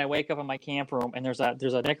nothing, and I wake up in my camp room, and there's a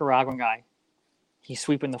Nicaraguan guy. He's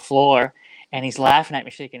sweeping the floor, and he's laughing at me,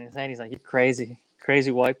 shaking his head. He's like, "You're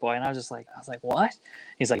crazy white boy." And I was like, "What?"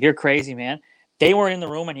 He's like, "You're crazy, man." They weren't in the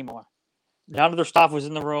room anymore. None of their stuff was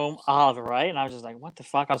in the room, all of it, right? And I was just like, "What the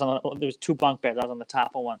fuck?" There was 2 bunk beds. I was on the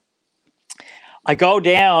top of one. I go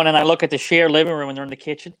down and I look at the shared living room, and they're in the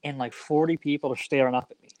kitchen, and like 40 people are staring up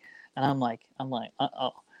at me, and I'm like,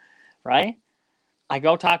 uh-oh, right? I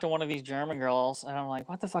go talk to one of these German girls, and I'm like,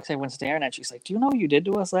 "What the fuck's everyone staring at?" She's like, "Do you know what you did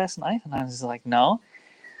to us last night?" And I was like, "No."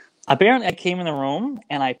 Apparently, I came in the room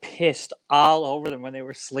and I pissed all over them when they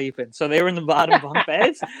were sleeping. So they were in the bottom bunk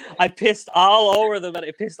beds. I pissed all over them, and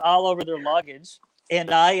I pissed all over their luggage. And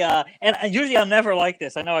and usually I'm never like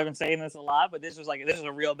this. I know I've been saying this a lot, but this was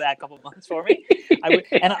a real bad couple of months for me.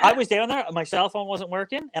 I was down there. My cell phone wasn't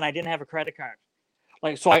working, and I didn't have a credit card.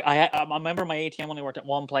 Like so, I remember my ATM only worked at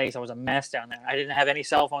one place. I was a mess down there. I didn't have any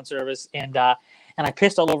cell phone service, and I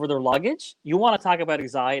pissed all over their luggage. You want to talk about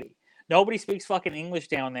anxiety? Nobody speaks fucking English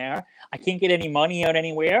down there. I can't get any money out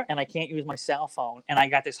anywhere, and I can't use my cell phone. And I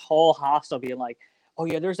got this whole hostel being like, "Oh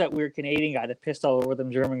yeah, there's that weird Canadian guy that pissed all over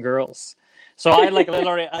them German girls." So I like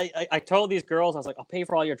literally, I told these girls, I was like, "I'll pay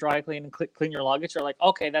for all your dry clean and clean your luggage." They're like,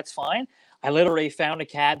 "Okay, that's fine." I literally found a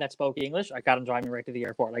cab that spoke English. I got him driving me right to the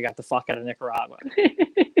airport. I got the fuck out of Nicaragua.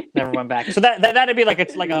 Never went back. So that'd be like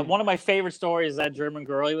one of my favorite stories. That German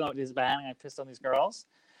girl, even though it is bad, and I pissed on these girls.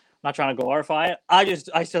 I'm not trying to glorify it.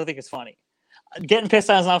 I still think it's funny. Getting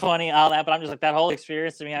pissed on is not funny, all that, but I'm just like, that whole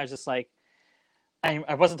experience to me, I was just like,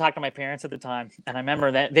 I wasn't talking to my parents at the time. And I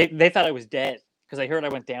remember that they thought I was dead because I heard I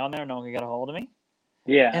went down there and no one could get a hold of me.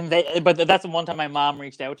 Yeah. But that's the one time my mom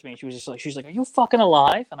reached out to me. She was just like, she's like, "Are you fucking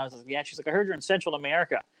alive?" And I was like, "Yeah." She's like, "I heard you're in Central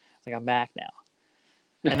America." I was like, "I'm back now."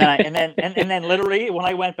 And then literally when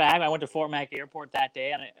I went back, I went to Fort Mac Airport that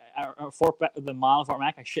day, and the mall of Fort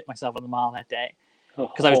Mac, I shit myself in the mall that day.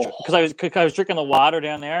 Because I was drinking the water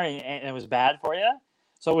down there, and it was bad for you.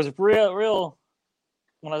 So it was real.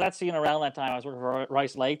 When I was at seeing around that time, I was working for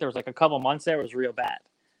Rice Lake. There was like a couple months there. It was real bad.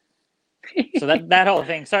 So that whole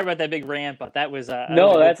thing. Sorry about that big rant, but that was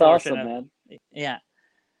no, that's awesome, man. Yeah,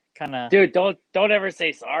 kind of. Dude, don't ever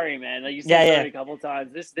say sorry, man. Like you said sorry a couple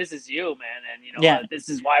times. This is you, man, and you know this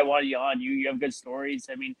is why I wanted you on. You have good stories.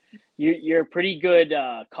 I mean, you're a pretty good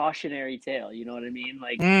cautionary tale. You know what I mean?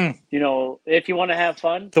 Like you know, if you want to have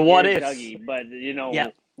fun, the what if, Dougie, but you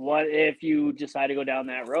know, what if you decide to go down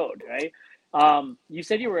that road, right? You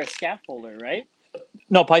said you were a scaffolder, right?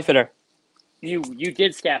 No, pipe fitter. You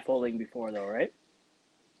did scaffolding before, though, right?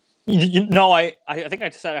 No, I think I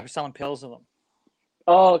said I was selling pills to them.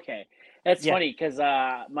 Oh, okay. That's Yeah. funny because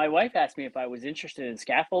my wife asked me if I was interested in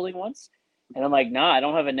scaffolding once, and I'm like, nah, I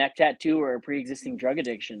don't have a neck tattoo or a pre-existing drug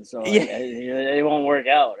addiction, so Yeah. it won't work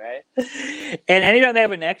out, right? And anytime they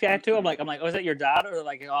have a neck tattoo, I'm like, oh, is that your daughter? Or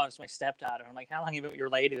like, oh, it's my stepdaughter. I'm like, how long have you been with your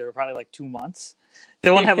lady? They're probably like 2 months.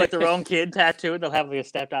 They won't have like their own kid tattoo. They'll have like a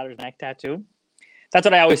stepdaughter's neck tattoo. That's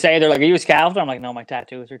what I always say. They're like, are you a scaffolder? I'm like, no, my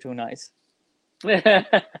tattoos are too nice.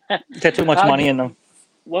 Got too much How money do in them.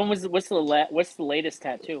 what's the latest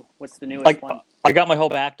tattoo? What's the newest Like, one? I got my whole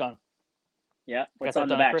back done. Yeah, I got what's that on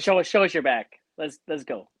the done at back? Christmas. Show us your back. Let's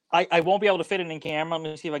go. I won't be able to fit it in camera. Let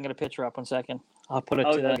me see if I can get a picture up 1 second. I'll put it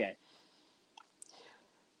Oh, to the okay.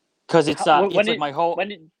 because When it's like did my whole. when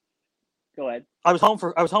did go ahead? I was home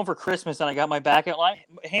for Christmas and I got my back outline.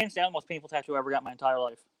 Hands down, the most painful tattoo I ever got in my entire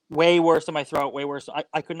life. Way worse than my throat. Way worse.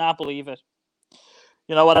 I could not believe it.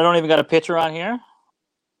 You know what? I don't even got a picture on here.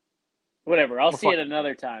 Whatever. I'll see Before, it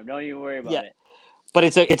another time. Don't even worry about yeah, it. but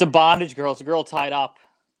it's a bondage girl. It's a girl tied up,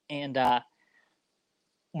 and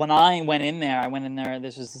when I went in there.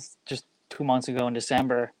 This was just 2 months ago in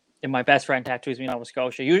December. And my best friend tattoos me in Nova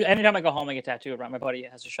Scotia. Anytime I go home, I get tattooed. Right, my buddy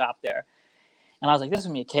has a shop there. And I was like, this is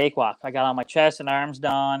going to be a cakewalk. I got on my chest and arms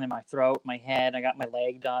done, and my throat, my head. I got my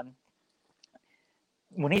leg done.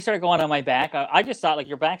 When he started going on my back, I just thought, like,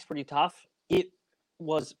 your back's pretty tough. It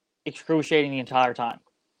was excruciating the entire time.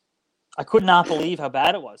 I could not believe how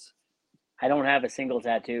bad it was. I don't have a single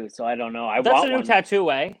tattoo, so I don't know. I That's the want new one.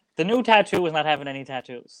 tattoo, eh? The new tattoo is not having any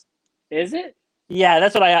tattoos. Is it? Yeah,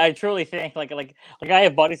 that's what I truly think. Like I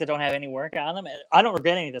have buddies that don't have any work on them. I don't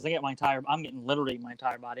regret any of this. I'm getting literally my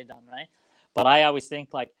entire body done, right? But I always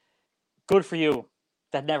think, like, good for you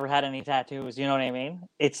that never had any tattoos. You know what I mean?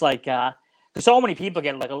 It's like, so many people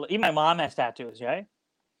get, like, even my mom has tattoos, right?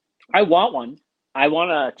 I want one. I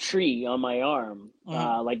want a tree on my arm.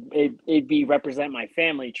 Like it'd be represent my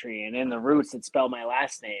family tree, and in the roots it spell my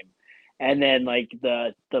last name. And then like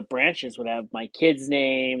the branches would have my kids'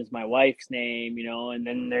 names, my wife's name, and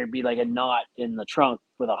then there'd be like a knot in the trunk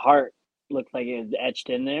with a heart, looked like it was etched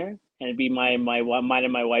in there, and it'd be mine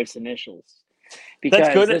and my wife's initials. That's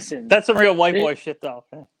Because good. listen, That's some real white boy shit, though.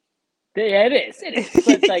 yeah, it is.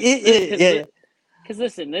 But like, Yeah. because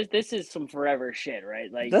listen, this is some forever shit,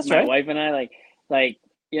 right? Like That's my right. wife and I, like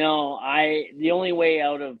the only way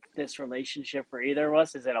out of this relationship for either of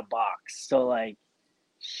us is in a box. So like,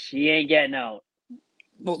 she ain't getting out.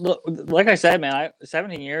 Well, look, like I said, man,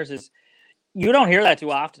 17 years is, you don't hear that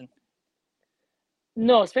too often.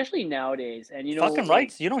 No, especially nowadays, and Fucking like,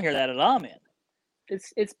 rights, you don't hear that at all, man.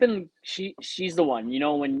 it's been she's the one.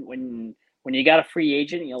 When you got a free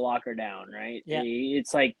agent, you lock her down, right? Yeah.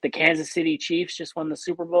 It's like the Kansas City Chiefs just won the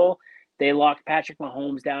Super Bowl. They locked Patrick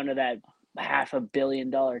Mahomes down to that $500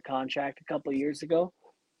 million contract a couple of years ago.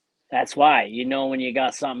 That's why, when you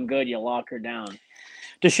got something good, you lock her down.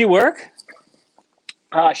 Does she work?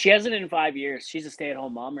 She hasn't in 5 years. She's a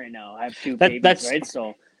stay-at-home mom right now. I have two babies, right?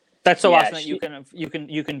 So that's so yeah, awesome that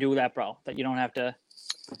you can do that, bro. That you don't have to.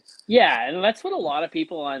 yeah, and that's what a lot of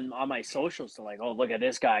people on my socials are like. Oh, look at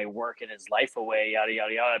this guy working his life away, yada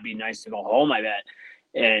yada yada. It'd be nice to go home, I bet.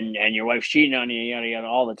 And your wife's cheating on you, yada yada,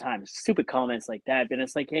 all the time. Stupid comments like that. But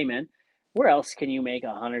it's like, hey man, where else can you make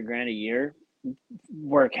 $100,000 a year?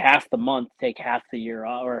 Work half the month, take half the year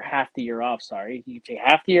off, or half the year off. Sorry, you take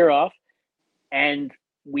half the year off, and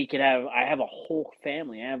I have a whole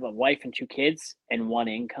family. I have a wife and two kids and one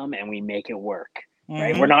income, and we make it work.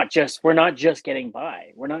 Right? Mm-hmm. We're not just getting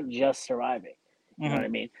by. We're not just surviving. You know what I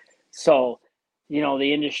mean? So,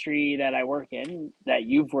 the industry that I work in, that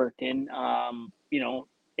you've worked in,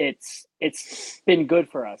 it's been good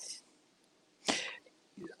for us.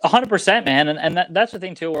 100%, man, and that's the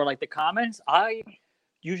thing too. Where, like, the comments, I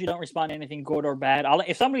usually don't respond to anything good or bad.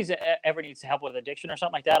 If somebody's ever needs help with addiction or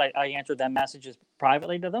something like that, I answer them messages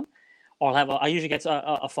privately to them, or I usually get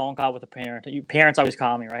a phone call with a parent. Parents always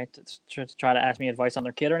call me, right, to try to ask me advice on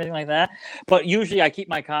their kid or anything like that. But usually I keep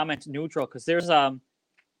my comments neutral because there can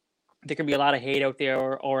be a lot of hate out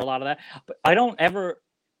there or a lot of that. But I don't ever.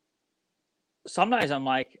 Sometimes I'm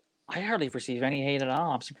like, I hardly receive any hate at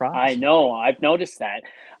all. I'm surprised. I know. I've noticed that.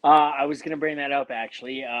 I was going to bring that up,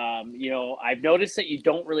 actually. I've noticed that you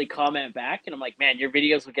don't really comment back. And I'm like, man, your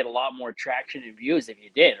videos would get a lot more traction and views if you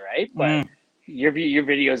did, right? But your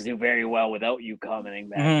videos do very well without you commenting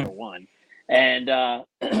back, for one. And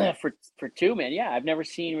for two, man, yeah, I've never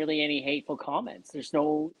seen really any hateful comments. There's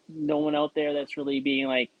no one out there that's really being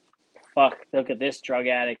like, fuck, look at this drug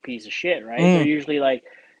addict piece of shit, right? They're usually like,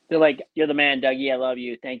 you're the man, Dougie. I love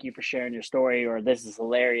you. Thank you for sharing your story. Or this is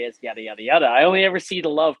hilarious. Yada yada yada. I only ever see the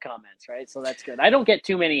love comments, right? So that's good. I don't get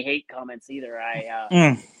too many hate comments either.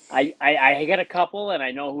 I get a couple and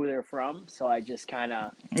I know who they're from, so I just kind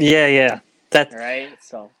of Yeah. That right.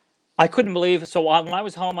 So I couldn't believe. So when I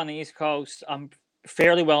was home on the East Coast, I'm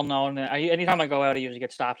fairly well known. Anytime I go out, I usually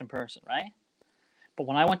get stopped in person, right? But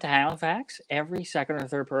when I went to Halifax, every second or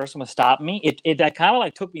third person was stopping me. It that kind of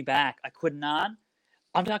like took me back. I could not.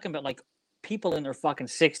 I'm talking about like people in their fucking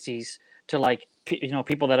 60s to like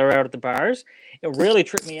people that are out at the bars. It really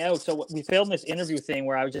tripped me out. So we filmed this interview thing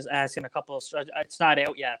where I was just asking a couple of. It's not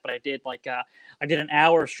out yet, but I did I did an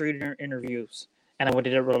hour of street interviews, and I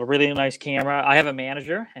did it with a really nice camera. I have a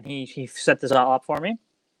manager, and he set this all up for me,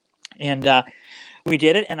 and we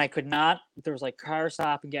did it, and I could not. There was like cars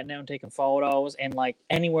stopping, getting out and taking photos, and like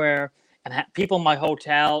anywhere, and people in my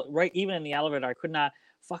hotel, right, even in the elevator, I could not.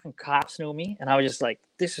 Fucking cops knew me, and I was just like,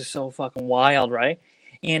 "This is so fucking wild, right?"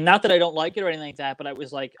 And not that I don't like it or anything like that, but I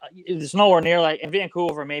was like, it's nowhere near like in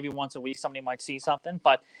Vancouver. Maybe once a week, somebody might see something,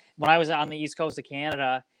 but when I was on the east coast of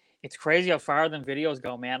Canada, it's crazy how far them videos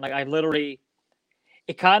go, man. Like I literally,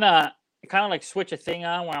 it kind of like switch a thing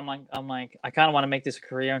on where I'm like I kind of want to make this a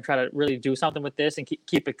career and try to really do something with this and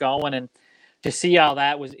keep it going. And to see how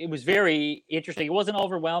that was, it was very interesting. It wasn't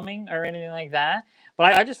overwhelming or anything like that,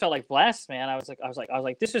 but I just felt like blessed, man. I was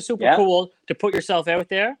like, this is super cool to put yourself out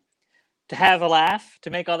there, to have a laugh,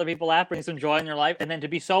 to make other people laugh, bring some joy in your life, and then to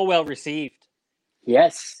be so well received.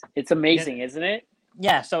 Yes, it's amazing, isn't it?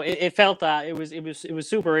 Yeah. So it felt it was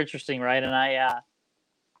super interesting, right? And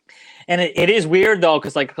and it is weird though,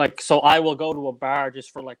 because so I will go to a bar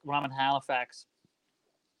just for like when I'm in Halifax.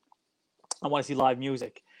 I want to see live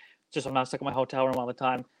music, just so I'm not stuck in my hotel room all the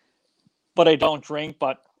time. But I don't drink.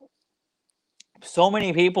 But so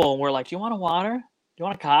many people were like, "Do you want a water? Do you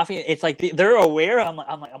want a coffee?" It's like they're aware. I'm like,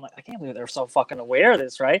 I can't believe they're so fucking aware of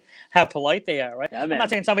this, right? How polite they are, right? Yeah, I'm not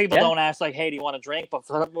saying some people don't ask like, "Hey, do you want a drink?" But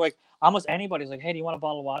for like almost anybody's like, "Hey, do you want a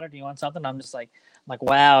bottle of water? Do you want something?" I'm just like,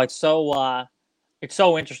 wow, it's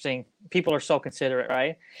so interesting. People are so considerate,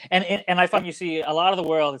 right? And I find you see a lot of the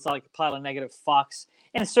world, it's like a pile of negative fucks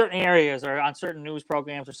in certain areas or on certain news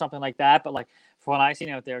programs or something like that. But like for what I've seen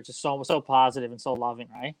out there, it's just so positive and so loving,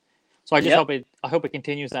 right? So I just hope it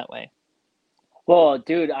continues that way. Well,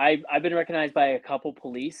 dude, I've been recognized by a couple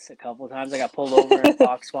police a couple of times. I got pulled over in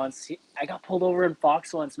Fox once. I got pulled over in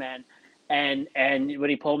Fox once, man. And when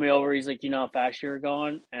he pulled me over, he's like, "You know how fast you were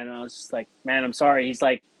going?" And I was just like, "Man, I'm sorry." He's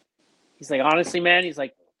like, "Honestly, man," he's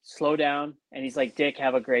like, "Slow down." And he's like, "Dick,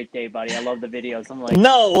 have a great day, buddy. I love the videos." I'm like,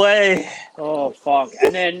 no way. Oh fuck.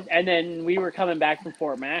 And then we were coming back from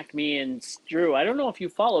Fort Mac, me and Drew. I don't know if you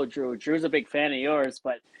follow Drew. Drew's a big fan of yours,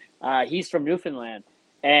 but he's from Newfoundland.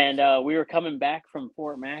 And we were coming back from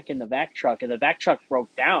Fort Mac in the vac truck, and the vac truck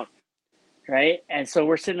broke down. Right. And so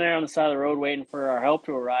we're sitting there on the side of the road waiting for our help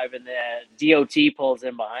to arrive, and the DOT pulls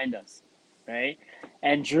in behind us. Right.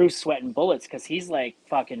 And Drew's sweating bullets because he's like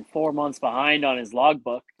fucking 4 months behind on his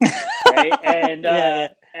logbook. Right. And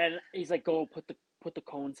and he's like, "Go put the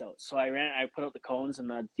cones out." So I put out the cones, and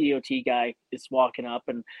the DOT guy is walking up,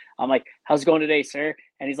 and I'm like, "How's it going today, sir?"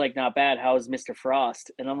 And he's like, "Not bad. How's Mr.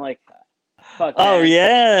 Frost?" And I'm like, "Fuck, man." Oh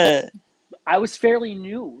yeah. I was fairly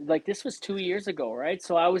new. Like this was 2 years ago, right?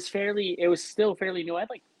 So it was still fairly new. I had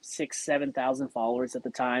like 7,000 followers at the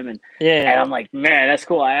time. And I'm like, "Man, that's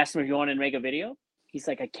cool." I asked him if he wanted to make a video. He's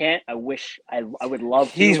like, "I can't. I wish I would love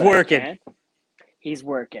to." He's working. He's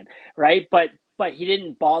working. Right. But he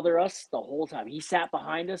didn't bother us the whole time. He sat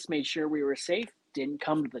behind us, made sure we were safe, didn't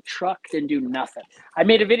come to the truck, didn't do nothing. I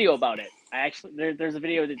made a video about it. I actually, there's a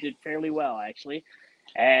video that did fairly well, actually.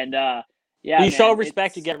 And you show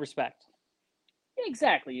respect, you get respect.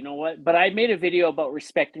 Exactly. You know what? But I made a video about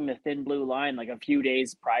respecting the thin blue line like a few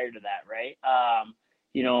days prior to that, right?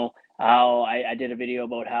 How I did a video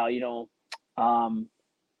about how,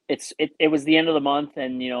 it was the end of the month,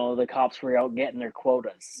 and the cops were out getting their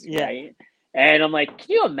quotas, right? And I'm like, can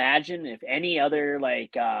you imagine if any other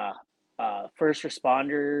like first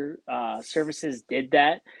responder services did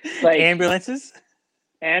that? Like ambulances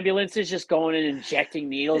just going and injecting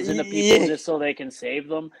needles into people just so they can save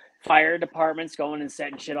them. Fire departments going and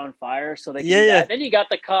setting shit on fire so they can do that. Then you got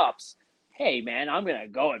the cops. Hey man, I'm gonna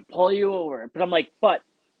go and pull you over. But I'm like, but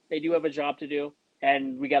they do have a job to do,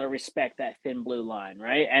 and we got to respect that thin blue line,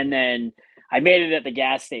 right? And then I made it at the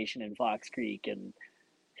gas station in Fox Creek, and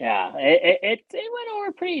yeah, it went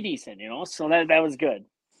over pretty decent, So that was good.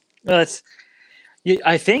 Well,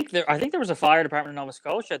 I think there was a fire department in Nova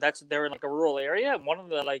Scotia. They're in like a rural area. One of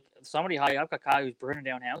the somebody high up got caught who's burning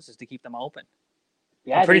down houses to keep them open.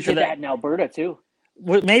 Yeah, I'm pretty sure that in Alberta too.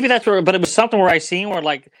 Maybe that's where, but it was something where I seen where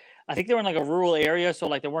I think they were in like a rural area, so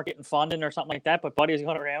like they weren't getting funding or something like that. But buddies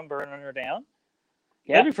going around burning her down.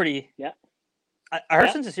 Yeah, that'd be pretty. Yeah,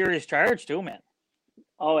 Arson's a serious charge too, man.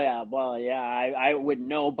 Oh yeah, well yeah, I wouldn't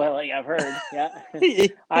know, but like I've heard, yeah.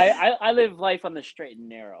 I live life on the straight and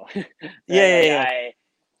narrow. Yeah, Right? yeah, Like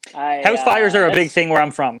yeah. I House fires are a big that's thing where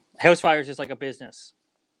I'm from. House fires is like a business.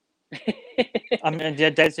 I'm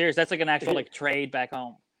dead serious. That's like an actual like trade back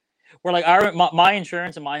home. Where like my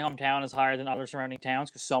insurance in my hometown is higher than other surrounding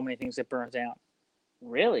towns because so many things get burned down.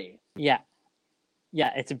 really. Yeah,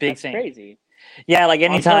 yeah, it's a big That's thing. crazy. Yeah, like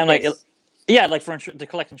On anytime, purpose. yeah, like for to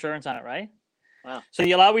collect insurance on it, right? Wow. So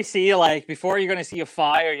you'll always see like before you're gonna see a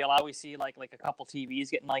fire, you'll always see like a couple TVs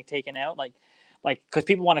getting like taken out, like because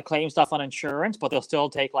people want to claim stuff on insurance, but they'll still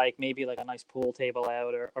take like maybe like a nice pool table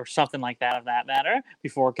out or something like that of that matter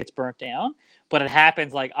before it gets burnt down. But it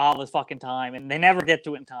happens like all the fucking time, and they never get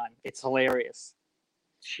to it in time. It's hilarious.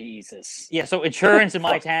 Jesus. Yeah, so insurance in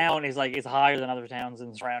my town is higher than other towns in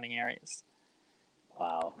the surrounding areas.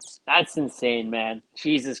 Wow. That's insane, man.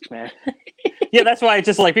 Jesus, man. Yeah, that's why it's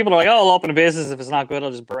just like people are like, oh, I'll open a business if it's not good, I'll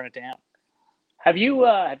just burn it down. Have you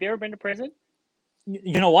ever been to prison?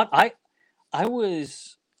 You know what? I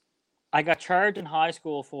was I got charged in high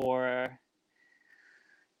school for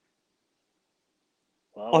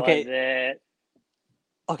What was okay it?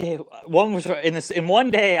 okay one was in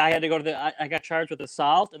one day I had to go to I got charged with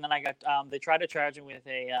assault, and then I got they tried to charge me with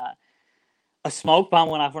a smoke bomb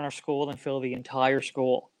went off in our school and filled the entire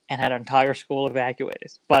school and had our entire school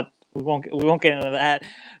evacuated. But we won't get into that.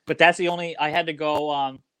 But that's the only I had to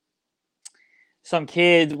go. Some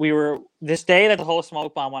kids we were this day that the whole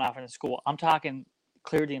smoke bomb went off in the school. I'm talking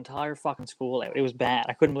cleared the entire fucking school out. It was bad.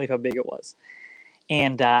 I couldn't believe how big it was,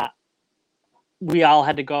 and we all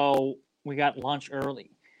had to go. We got lunch early.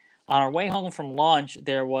 On our way home from lunch,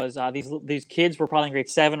 there was these kids were probably in grade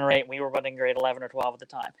 7 or 8. And we were probably in grade 11 or 12 at the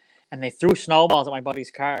time, and they threw snowballs at my buddy's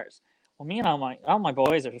cars. Well, me and all my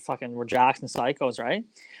boys are fucking were jocks and psychos, right?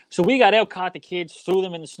 So we got out, caught the kids, threw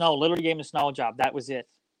them in the snow, literally gave them a snow job. That was it.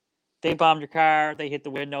 They bombed your car. They hit the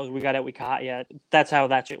windows. We got out. We caught you. That's how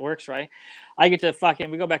that shit works, right? I get to fucking.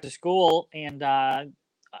 We go back to school, and I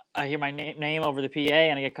hear my name over the PA,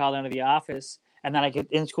 and I get called into the office, and then I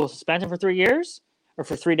get in school suspension for 3 years, or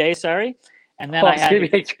for 3 days, sorry. And then Oh, I had to,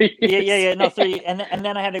 like 3 years. yeah, no, 3, and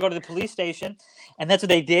then I had to go to the police station, and that's what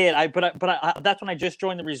they did. That's when I just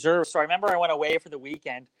joined the reserve. So I remember I went away for the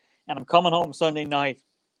weekend, and I'm coming home Sunday night,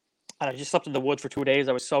 and I just slept in the woods for 2 days.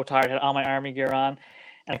 I was so tired. I had all my army gear on.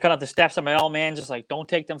 And I cut up the steps, and my old man just like, don't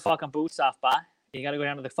take them fucking boots off, bah. You got to go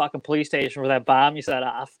down to the fucking police station for that bomb you set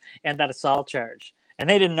off and that assault charge. And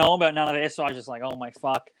they didn't know about none of this, so I was just like, oh my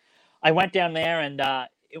fuck. I went down there, and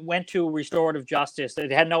it went to restorative justice.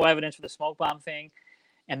 They had no evidence for the smoke bomb thing.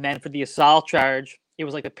 And then for the assault charge, it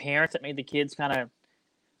was like the parents that made the kids kind of,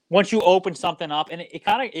 once you open something up, and it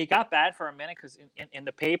got bad for a minute because in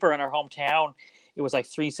the paper in our hometown, it was like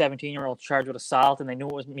 3 17-year-olds charged with assault, and they knew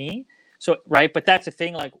it was me. So, right, but that's the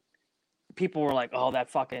thing, like, people were like, oh,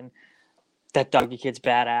 that Dougie kid's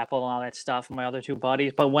bad apple and all that stuff, and my other two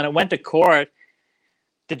buddies. But when it went to court,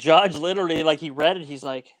 the judge literally, like, he read it, he's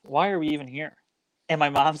like, why are we even here? And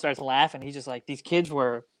my mom starts laughing. He's just like, these kids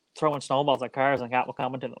were throwing snowballs at cars and got what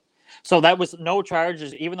coming to them. So that was no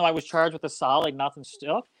charges, even though I was charged with assault, like, nothing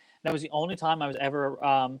stuck. That was the only time I was ever,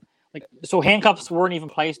 so handcuffs weren't even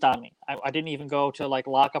placed on me. I didn't even go to, like,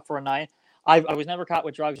 lock up for a night. I was never caught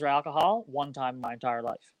with drugs or alcohol one time in my entire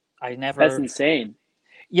life. I never. That's insane.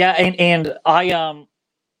 Yeah, and I don't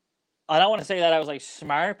want to say that I was like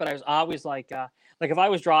smart, but I was always like if I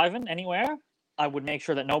was driving anywhere, I would make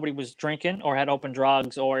sure that nobody was drinking or had open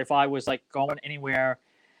drugs, or if I was like going anywhere,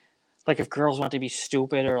 like if girls want to be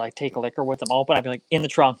stupid or like take liquor with them open, I'd be like in the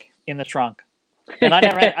trunk. And I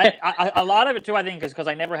never had a lot of it too. I think is because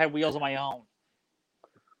I never had wheels of my own,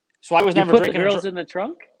 so I was never put drinking. The girls in the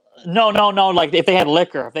trunk? No. Like if they had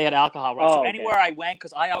liquor, if they had alcohol, right? Oh, So okay. anywhere I went,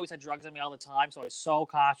 because I always had drugs on me all the time, so I was so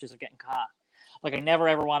cautious of getting caught. Like I never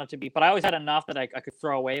ever wanted to be, but I always had enough that I could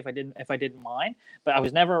throw away if I didn't mind. But I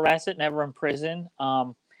was never arrested, never in prison,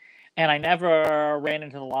 and I never ran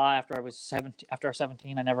into the law after I was 17. After I was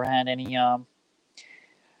 17, I never had any. Well,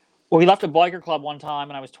 we left a biker club one time,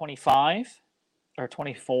 and I was 25 or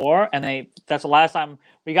 24, and that's the last time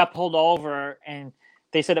we got pulled over, and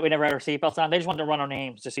they said that we never had our seatbelts on. They just wanted to run our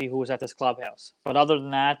names to see who was at this clubhouse. But other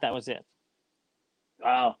than that, that was it.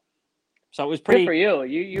 Wow. So it was pretty. Good for you.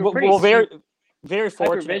 You're pretty very, very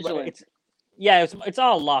fortunate. It's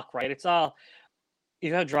all luck, right? It's all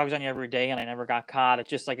you have drugs on you every day, and I never got caught. It's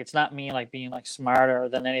just like it's not me like being like smarter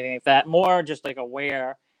than anything like that. More just like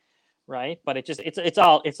aware, right? But it's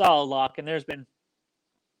all luck. And there's been.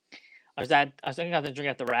 I was thinking of the drink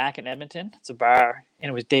at the Rack in Edmonton. It's a bar, and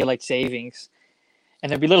it was daylight savings. And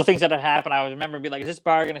there'd be little things that would happen. I would remember be like, is this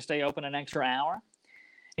bar going to stay open an extra hour?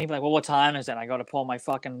 he'd be like, well, what time is it? I go to pull my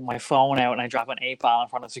phone out and I drop an 8-ball in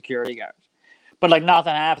front of the security guard. But like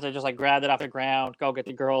nothing happens. I just like grabbed it off the ground, go get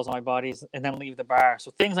the girls and my buddies, and then leave the bar.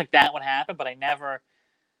 So things like that would happen, but I never,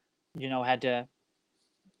 had to.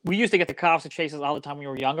 We used to get the cops to chase us all the time when we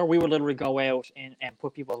were younger. We would literally go out and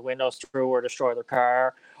put people's windows through or destroy their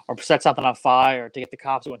car or set something on fire to get the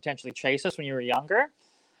cops to intentionally chase us when you were younger.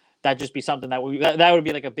 That'd just be something that that would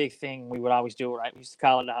be like a big thing we would always do, right? We used to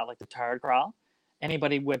call it like the turd crawl.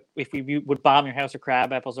 Anybody if we would bomb your house with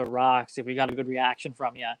crab apples or rocks, if we got a good reaction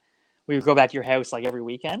from you, we would go back to your house like every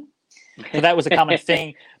weekend. So that was a common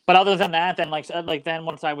thing. But other than that, then then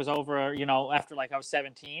once I was over, after like I was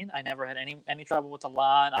 17, I never had any trouble with the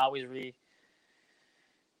law, and always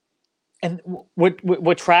and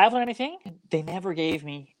would travel or anything. They never gave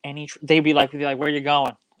me any. They'd be like, where are you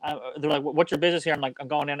going? They're like, what's your business here? I'm like, I'm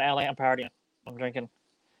going into LA. I'm partying. I'm drinking.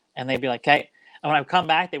 And they'd be like, okay. And when I would come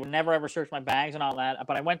back, they would never ever search my bags and all that.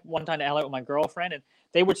 But I went one time to LA with my girlfriend, and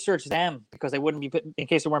they would search them because they wouldn't be in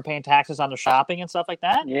case they weren't paying taxes on their shopping and stuff like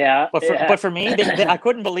that. Yeah. But for me, I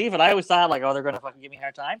couldn't believe it. I always thought like, oh, they're gonna fucking give me a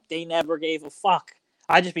hard time. They never gave a fuck.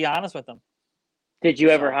 I'd just be honest with them. Did you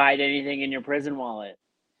ever hide anything in your prison wallet?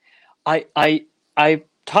 I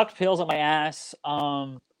tucked pills in my ass.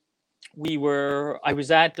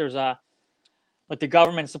 There's like the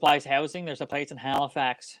government supplies housing. There's a place in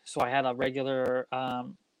Halifax. So I had a regular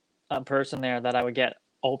person there that I would get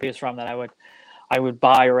opiates from that I would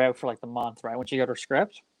buy her out for like the month, right? When she got her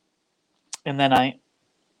script. And then I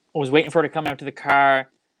was waiting for her to come out to the car.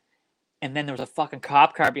 And then there was a fucking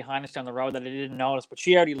cop car behind us down the road that I didn't notice, but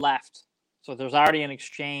she already left. So there's already an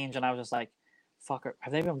exchange. And I was just like, fuck her.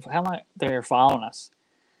 How long they're following us?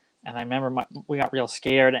 And I remember we got real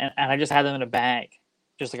scared, and I just had them in a bag,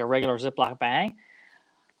 just like a regular Ziploc bag.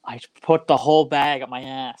 I put the whole bag up my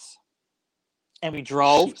ass, and we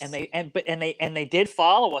drove. Jeez. And they did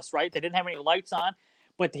follow us, right? They didn't have any lights on,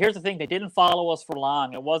 but here's the thing: they didn't follow us for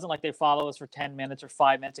long. It wasn't like they followed us for 10 minutes or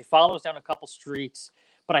 5 minutes. They followed us down a couple streets,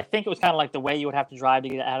 but I think it was kind of like the way you would have to drive to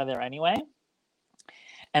get out of there anyway.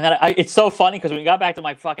 And then it's so funny because when we got back to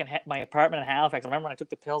my apartment in Halifax, I remember when I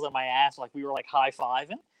took the pills in my ass, like we were like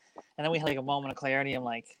high-fiving. And then we had like a moment of clarity. I'm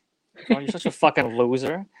like, oh, you're such a fucking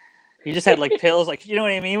loser. You just had like pills, like, you know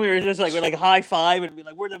what I mean? We were just like, we're like high five and be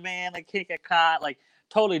like, we're the man, like can't get caught, like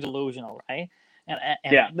totally delusional, right? And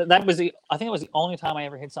yeah, that was I think it was the only time I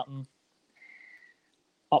ever hit something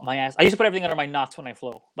up my ass. I used to put everything under my nuts when I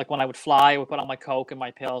flew. Like when I would fly, I would put all my coke and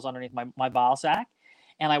my pills underneath my ball sack,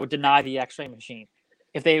 and I would deny the X-ray machine.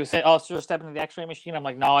 If they said, oh, sir, step into the X-ray machine, I'm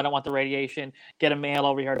like, no, I don't want the radiation. Get a male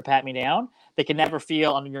over here to pat me down. They can never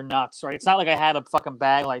feel under your nuts, right? It's not like I had a fucking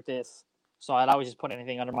bag like this, so I'd always just put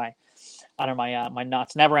anything under my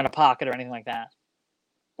nuts, never in a pocket or anything like that.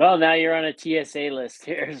 Well, now you're on a TSA list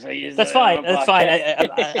here, so that's fine. That's fine.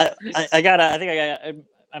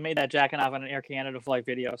 I made that jacking off on an Air Canada flight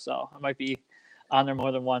video, so I might be on there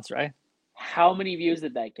more than once, right? How many views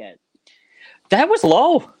did that get? That was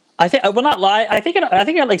low. I think I will not lie. I think it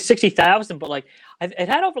had like 60,000, but like it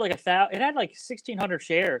had over like 1,000. It had like 1,600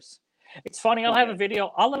 shares. It's funny. I'll have a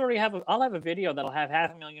video. I'll have a video that'll have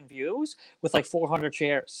 500,000 views with like 400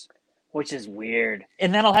 shares, which is weird.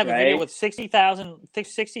 And then I'll have a video with 60,000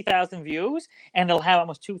 views, and it'll have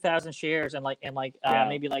almost 2,000 shares and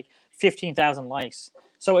maybe like 15,000 likes.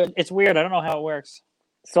 So it's weird. I don't know how it works.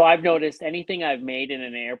 So I've noticed anything I've made in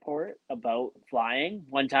an airport about flying.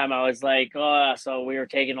 One time I was like, so we were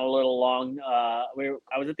taking a little long. I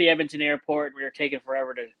was at the Edmonton airport. And we were taking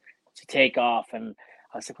forever to take off, and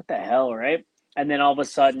I was like, what the hell, right? And then all of a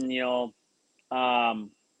sudden, I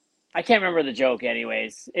can't remember the joke.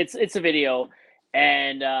 Anyways, it's a video,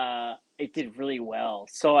 and it did really well.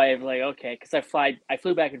 So I was like, okay, because I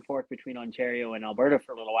flew back and forth between Ontario and Alberta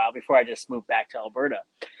for a little while before I just moved back to Alberta.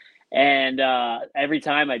 And every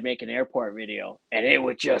time I'd make an airport video, and it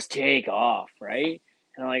would just take off, right?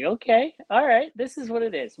 And I'm like, okay, all right, this is what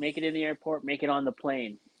it is. Make it in the airport, make it on the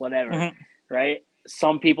plane, whatever, right?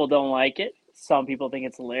 Some people don't like it. Some people think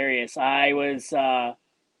it's hilarious. I was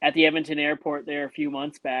at the Edmonton airport there a few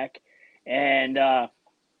months back, and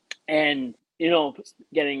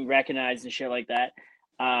getting recognized and shit like that.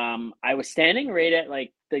 I was standing right at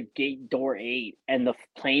like the gate door 8, and the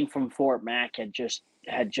plane from Fort Mac had just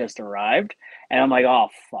arrived, and I'm like, oh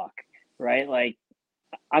fuck, right? Like,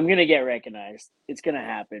 I'm gonna get recognized. It's gonna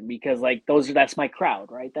happen because like that's my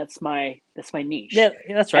crowd, right? That's my niche. Yeah,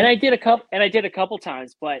 that's right. And I did a couple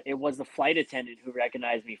times, but it was the flight attendant who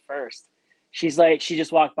recognized me first. She's like, she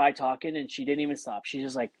just walked by talking, and she didn't even stop. She's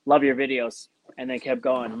just like, love your videos, and then kept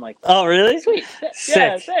going. I'm like, oh really? Sweet.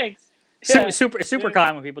 Yeah, thanks. Super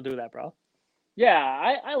common when people do that, bro. Yeah,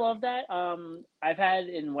 I love that. I've had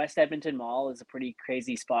in West Edmonton Mall is a pretty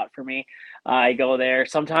crazy spot for me. I go there.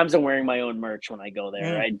 Sometimes I'm wearing my own merch when I go there,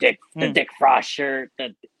 Mm, right? The mm. Dick Frost shirt,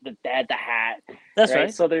 the hat, That's right?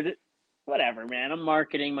 right. So they're whatever, man. I'm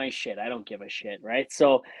marketing my shit. I don't give a shit, right?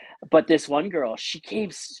 So, but this one girl, she came.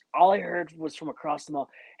 All I heard was from across the mall.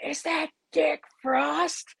 Is that Dick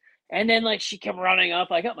Frost? And then like she kept running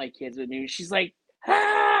up. I got my kids with me. She's like,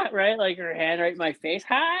 ah, right, like her hand right in my face.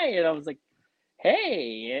 Hi, and I was like,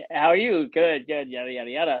 hey, how are you? Good, good, yada, yada,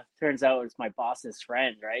 yada. Turns out it's my boss's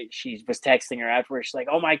friend, right? She was texting her afterwards. She's like,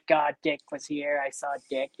 oh my God, Dick was here. I saw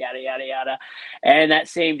Dick, yada, yada, yada. And that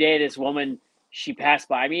same day, this woman, she passed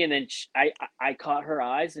by me and then I caught her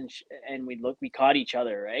eyes and we caught each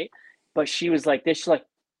other, right? But she was like this, she's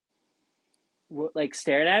like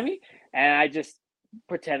staring at me. And I just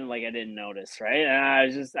pretended like I didn't notice, right? And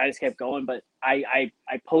I just kept going. But I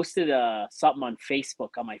posted something on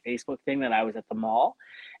Facebook on my Facebook thing that I was at the mall,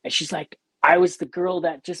 and she's like, "I was the girl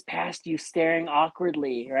that just passed you, staring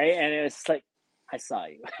awkwardly, right?" And it was like, I saw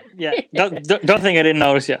you. Yeah. Don't think I didn't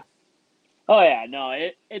notice you. Oh yeah, no,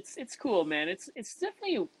 it's cool, man. It's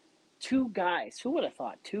definitely two guys. Who would have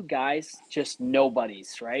thought? Two guys, just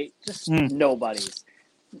nobodies, right? Just Mm, nobodies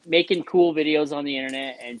making cool videos on the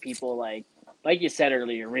internet and people like you said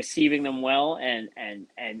earlier, receiving them well and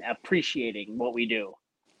appreciating what we do.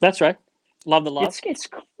 that's right. Love the love. It's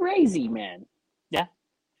crazy, man. Yeah.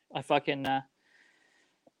 I fucking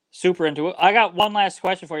super into it. I got one last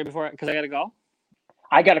question for you before because I got to go.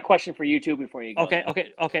 I got a question for you too before you go Okay. though.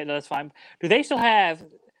 Okay. Okay. No, that's fine. Do they still have?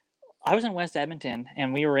 I was in West Edmonton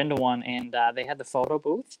and we were into one, and they had the photo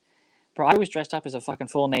booth. Bro, I was dressed up as a fucking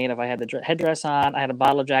full native. I had the headdress on. I had a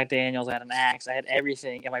bottle of Jack Daniels. I had an axe. I had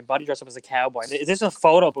everything. And my buddy dressed up as a cowboy. This is a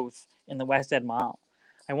photo booth in the West Ed Mall.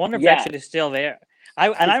 I wonder if that Yeah, shit is still there. I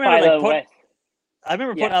it's remember by like the west. I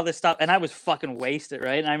remember Yeah. putting all this stuff, and I was fucking wasted,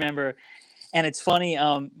 right? And I remember, and it's funny.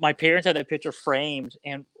 My parents had that picture framed,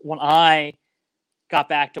 and when I got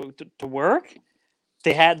back to work,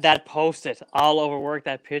 they had that posted all over work,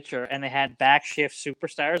 that picture, and they had back shift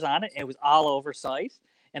superstars on it. It was all over site,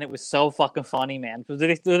 and it was so fucking funny, man. Do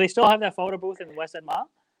they still have that photo booth in the West End Mall?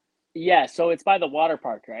 Yeah, so it's by the water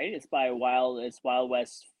park, right? It's Wild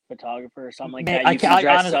West photographer or something like Man, that. You can I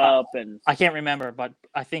dress honestly, up and I can't remember, but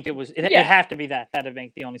I think it yeah. had to be that. That'd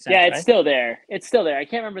make the only Yeah, sense, it's right? still there. It's still there. I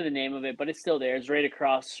can't remember the name of it, but it's still there. It's right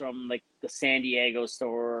across from like the San Diego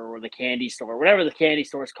store or the candy store, whatever the candy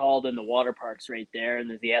store is called, and the water park's right there. And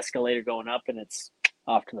there's the escalator going up, and it's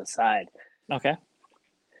off to the side. Okay.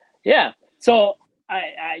 Yeah. So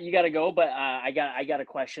you got to go, but I got a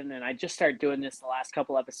question, and I just started doing this the last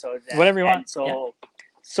couple episodes, Whatever you want. and Yeah.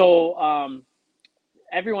 so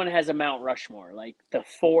everyone has a Mount Rushmore, like the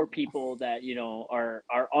four people that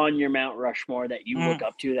are on your Mount Rushmore that you look Mm-hmm.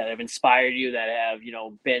 up to, that have inspired you, that have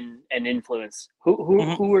been an influence.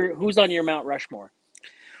 Mm-hmm. Who's on your Mount Rushmore?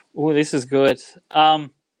 Oh, this is good.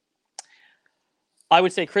 I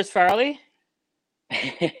would say Chris Farley.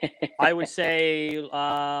 I would say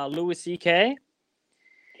Louis C.K.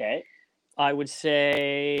 Okay. I would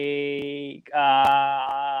say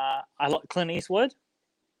I love Clint Eastwood,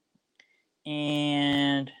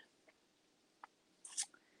 and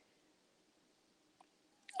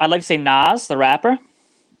I'd like to say Nas, the rapper.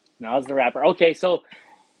 Nas the rapper. Okay, so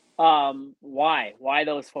why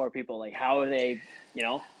those four people? Like, how are they? You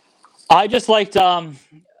know. I just liked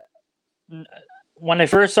when I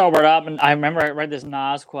first sobered up, and I remember I read this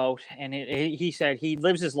Nas quote, and he said he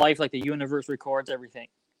lives his life like the universe records everything.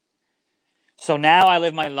 So now I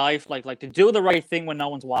live my life like to do the right thing when no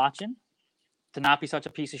one's watching, to not be such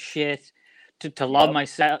a piece of shit, to love Yep.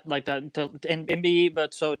 myself, like and be,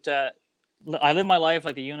 but so to I live my life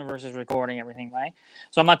like the universe is recording everything, right?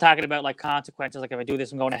 So I'm not talking about like consequences, like if I do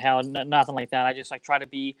this, I'm going to hell, nothing like that. I just like try to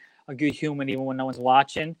be a good human even when no one's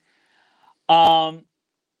watching. Um,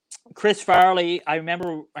 Chris Farley, I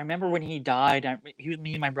remember when he died. He was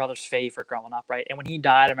me and my brother's favorite growing up, right? And when he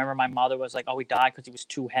died, I remember my mother was like, "Oh, he died because he was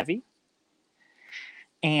too heavy,"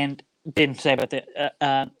 and didn't say about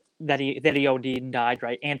that he OD'd and died,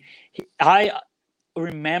 right? And I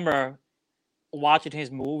remember watching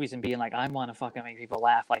his movies and being like, I want to fucking make people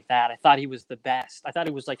laugh like that. I thought he was the best. I thought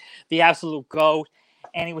he was like the absolute goat,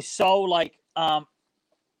 and he was so like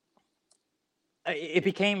it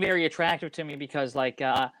became very attractive to me because like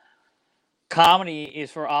comedy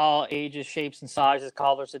is for all ages, shapes, and sizes,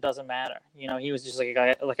 colors. It doesn't matter. He was just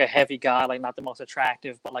like a heavy guy, like not the most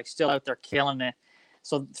attractive, but like still out there killing it.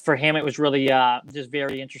 So for him, it was really just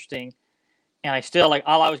very interesting. And I still like.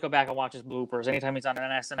 I'll always go back and watch his bloopers. Anytime he's on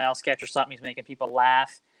an SNL sketch or something, he's making people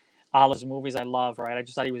laugh. All his movies I love. Right, I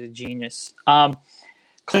just thought he was a genius.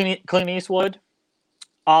 Clint Eastwood.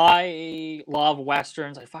 I love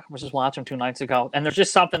westerns. I fucking was just watching 2 nights ago, and there's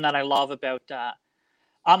just something that I love about.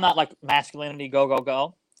 I'm not like masculinity, go go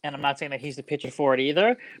go, and I'm not saying that he's the picture for it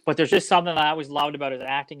either. But there's just something that I always loved about his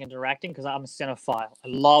acting and directing because I'm a cinephile. I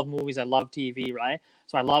love movies. I love TV, right?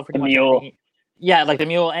 So I love The pretty much Mule. everything. Yeah, like The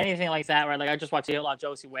Mule, anything like that, right? Like I just watched a lot of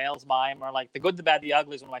Josie Wales mime, or like The Good, the Bad, the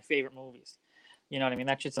Ugly is one of my favorite movies. You know what I mean?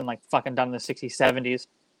 That shit's in like fucking done in the 60s, 70s.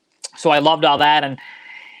 So I loved all that, and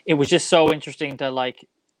it was just so interesting to like.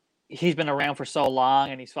 He's been around for so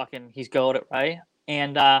long, and he's goated, right?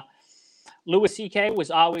 And Louis C.K. was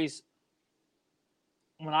always,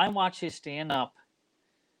 when I watch his stand up,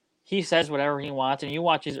 he says whatever he wants, and you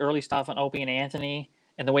watch his early stuff on Opie and Anthony,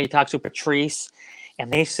 and the way he talks to Patrice. And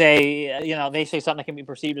they say, they say something that can be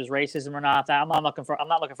perceived as racism or not. That I'm not looking for a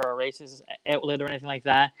racist outlet or anything like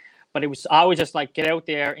that. But it was always just like get out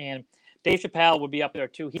there. And Dave Chappelle would be up there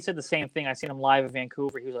too. He said the same thing. I seen him live in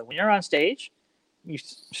Vancouver. He was like, when you're on stage, you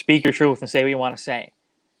speak your truth and say what you want to say.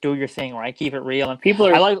 Do your thing, right? Keep it real. And People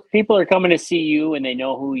are coming to see you and they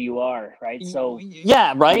know who you are, right? So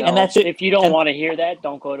yeah, right. And that's it. If you don't want to hear that,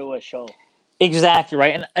 don't go to a show. Exactly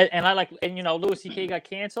right. And I like, and Louis C.K. got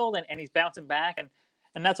canceled and he's bouncing back,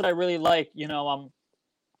 and that's what I really like.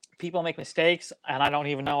 People make mistakes, and I don't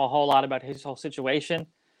even know a whole lot about his whole situation.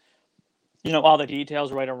 All the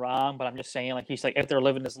details, right or wrong, but I'm just saying, like, he's like out there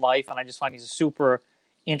living his life, and I just find he's a super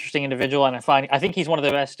interesting individual, and I think he's one of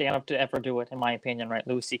the best stand-up to ever do it, in my opinion, right?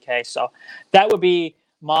 Louis C.K. So that would be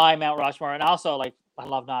my Mount Rushmore, and also like I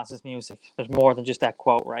love Nas's music. There's more than just that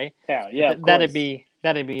quote, right? Yeah. That'd be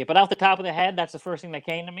it. But off the top of the head, that's the first thing that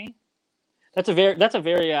came to me. That's a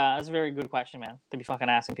very good question, man, to be fucking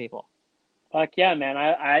asking people. Fuck yeah, man.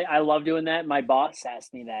 I love doing that. My boss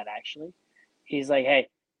asked me that actually. He's like, hey,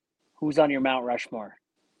 who's on your Mount Rushmore?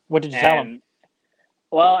 What did you tell him?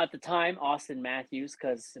 Well, at the time, Austin Matthews,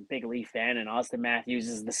 because I'm a big Leaf fan, and Austin Matthews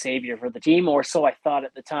is the savior for the team, or so I thought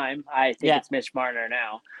at the time. I think it's Mitch Marner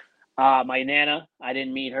now. My Nana, I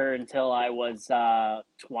didn't meet her until I was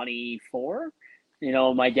 24.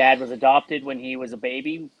 My dad was adopted when he was a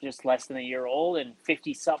baby, just less than a year old, and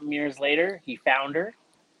 50-something years later, he found her,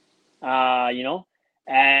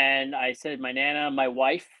 And I said, my Nana, my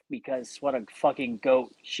wife, because what a fucking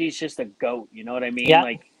goat. She's just a goat, you know what I mean? Yeah.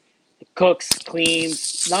 Like, cooks,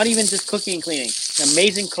 cleans, not even just cooking and cleaning. An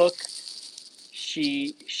amazing cook.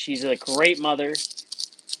 She's a great mother.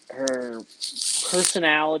 Her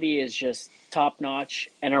personality is just top notch,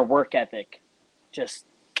 and her work ethic, just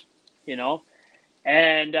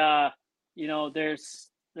and there's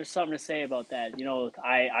something to say about that.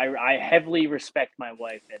 I heavily respect my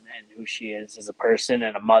wife and who she is as a person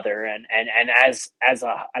and a mother and as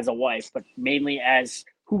a wife, but mainly as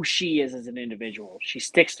who she is as an individual. She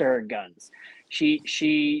sticks to her guns.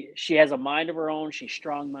 She has a mind of her own. She's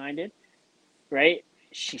strong-minded, right?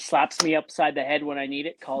 She slaps me upside the head when I need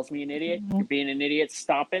it, calls me an idiot. You're being an idiot,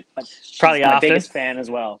 stop it. But she's probably my often. biggest fan as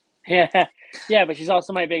well. Yeah, but she's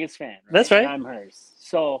also my biggest fan. Right? That's right. And I'm hers.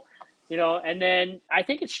 So, and then I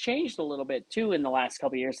think it's changed a little bit too in the last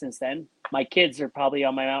couple of years since then. My kids are probably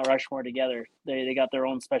on my Mount Rushmore together. They got their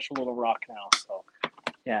own special little rock now. So,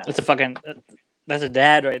 yeah. That's a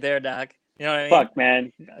dad right there, Doc. You know what I mean? Fuck,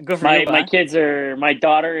 man. Good for you, my kids are. My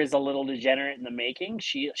daughter is a little degenerate in the making.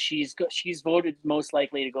 She's voted most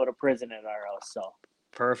likely to go to prison at our house. So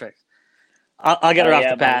perfect. I'll get her off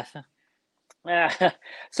the path.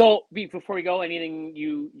 So before we go, anything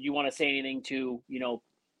you want to say? Anything to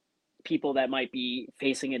people that might be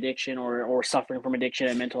facing addiction or suffering from addiction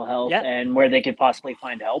and mental health, and where they could possibly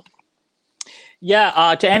find help?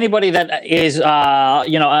 Yeah, to anybody that is,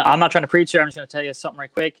 I'm not trying to preach here. I'm just going to tell you something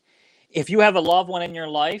right quick. If you have a loved one in your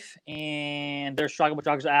life and they're struggling with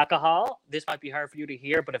drugs or alcohol, this might be hard for you to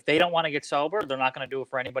hear, but if they don't want to get sober, they're not going to do it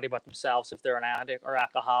for anybody but themselves if they're an addict or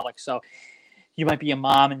alcoholic. So you might be a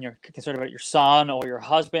mom and you're concerned about your son or your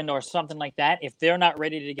husband or something like that. If they're not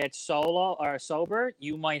ready to get solo or sober,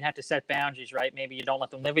 you might have to set boundaries, right? Maybe you don't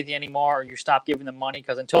let them live with you anymore, or you stop giving them money,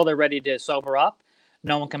 because until they're ready to sober up,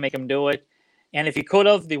 no one can make them do it. And if you could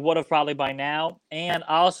have, they would have probably by now. And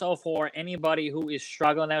also for anybody who is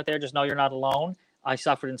struggling out there, just know you're not alone. I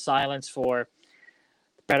suffered in silence for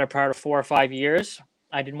the better part of 4 or 5 years.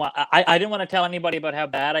 I didn't want to tell anybody about how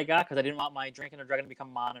bad I got, because I didn't want my drinking or drugging to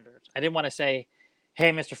become monitored. I didn't want to say,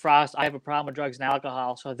 hey, Mr. Frost, I have a problem with drugs and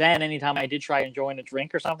alcohol. So then anytime I did try enjoying a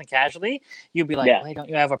drink or something casually, you'd be like, wait, don't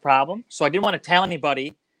you have a problem? So I didn't want to tell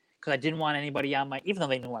anybody, because I didn't want anybody on my, even though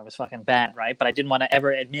they knew I was fucking bad, right? But I didn't want to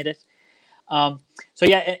ever admit it. So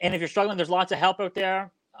yeah, and if you're struggling, there's lots of help out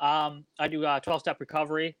there. I do 12-step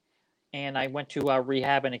recovery. and I went to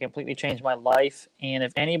rehab, and it completely changed my life. And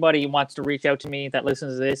if anybody wants to reach out to me that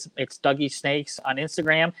listens to this, it's Dougie Snakes on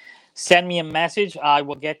Instagram. Send me a message. I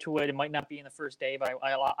will get to it. It might not be in the first day, but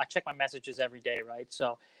I check my messages every day, right?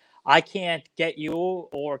 So I can't get you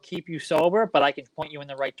or keep you sober, but I can point you in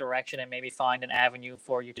the right direction and maybe find an avenue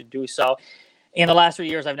for you to do so. In the last 3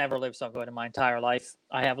 years, I've never lived so good in my entire life.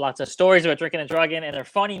 I have lots of stories about drinking and drugging, and they're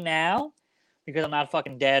funny now because I'm not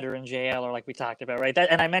fucking dead or in jail or like we talked about, right?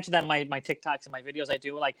 And I mentioned that in my TikToks and my videos I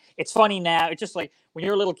do. Like, it's funny now. It's just like when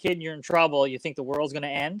you're a little kid and you're in trouble, you think the world's going to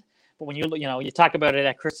end. But when you talk about it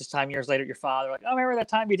at Christmas time years later, your father, like, oh, remember that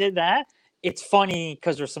time you did that? It's funny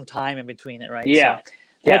because there's some time in between it, right? Yeah. So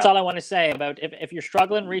that's all I want to say about if you're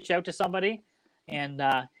struggling, reach out to somebody. And,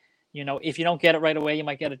 if you don't get it right away, you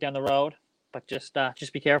might get it down the road. But just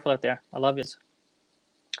be careful out there. I love you.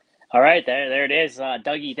 All right, there it is.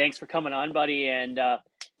 Dougie, thanks for coming on, buddy. And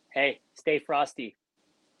hey, stay frosty.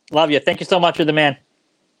 Love you. Thank you so much. You're the man.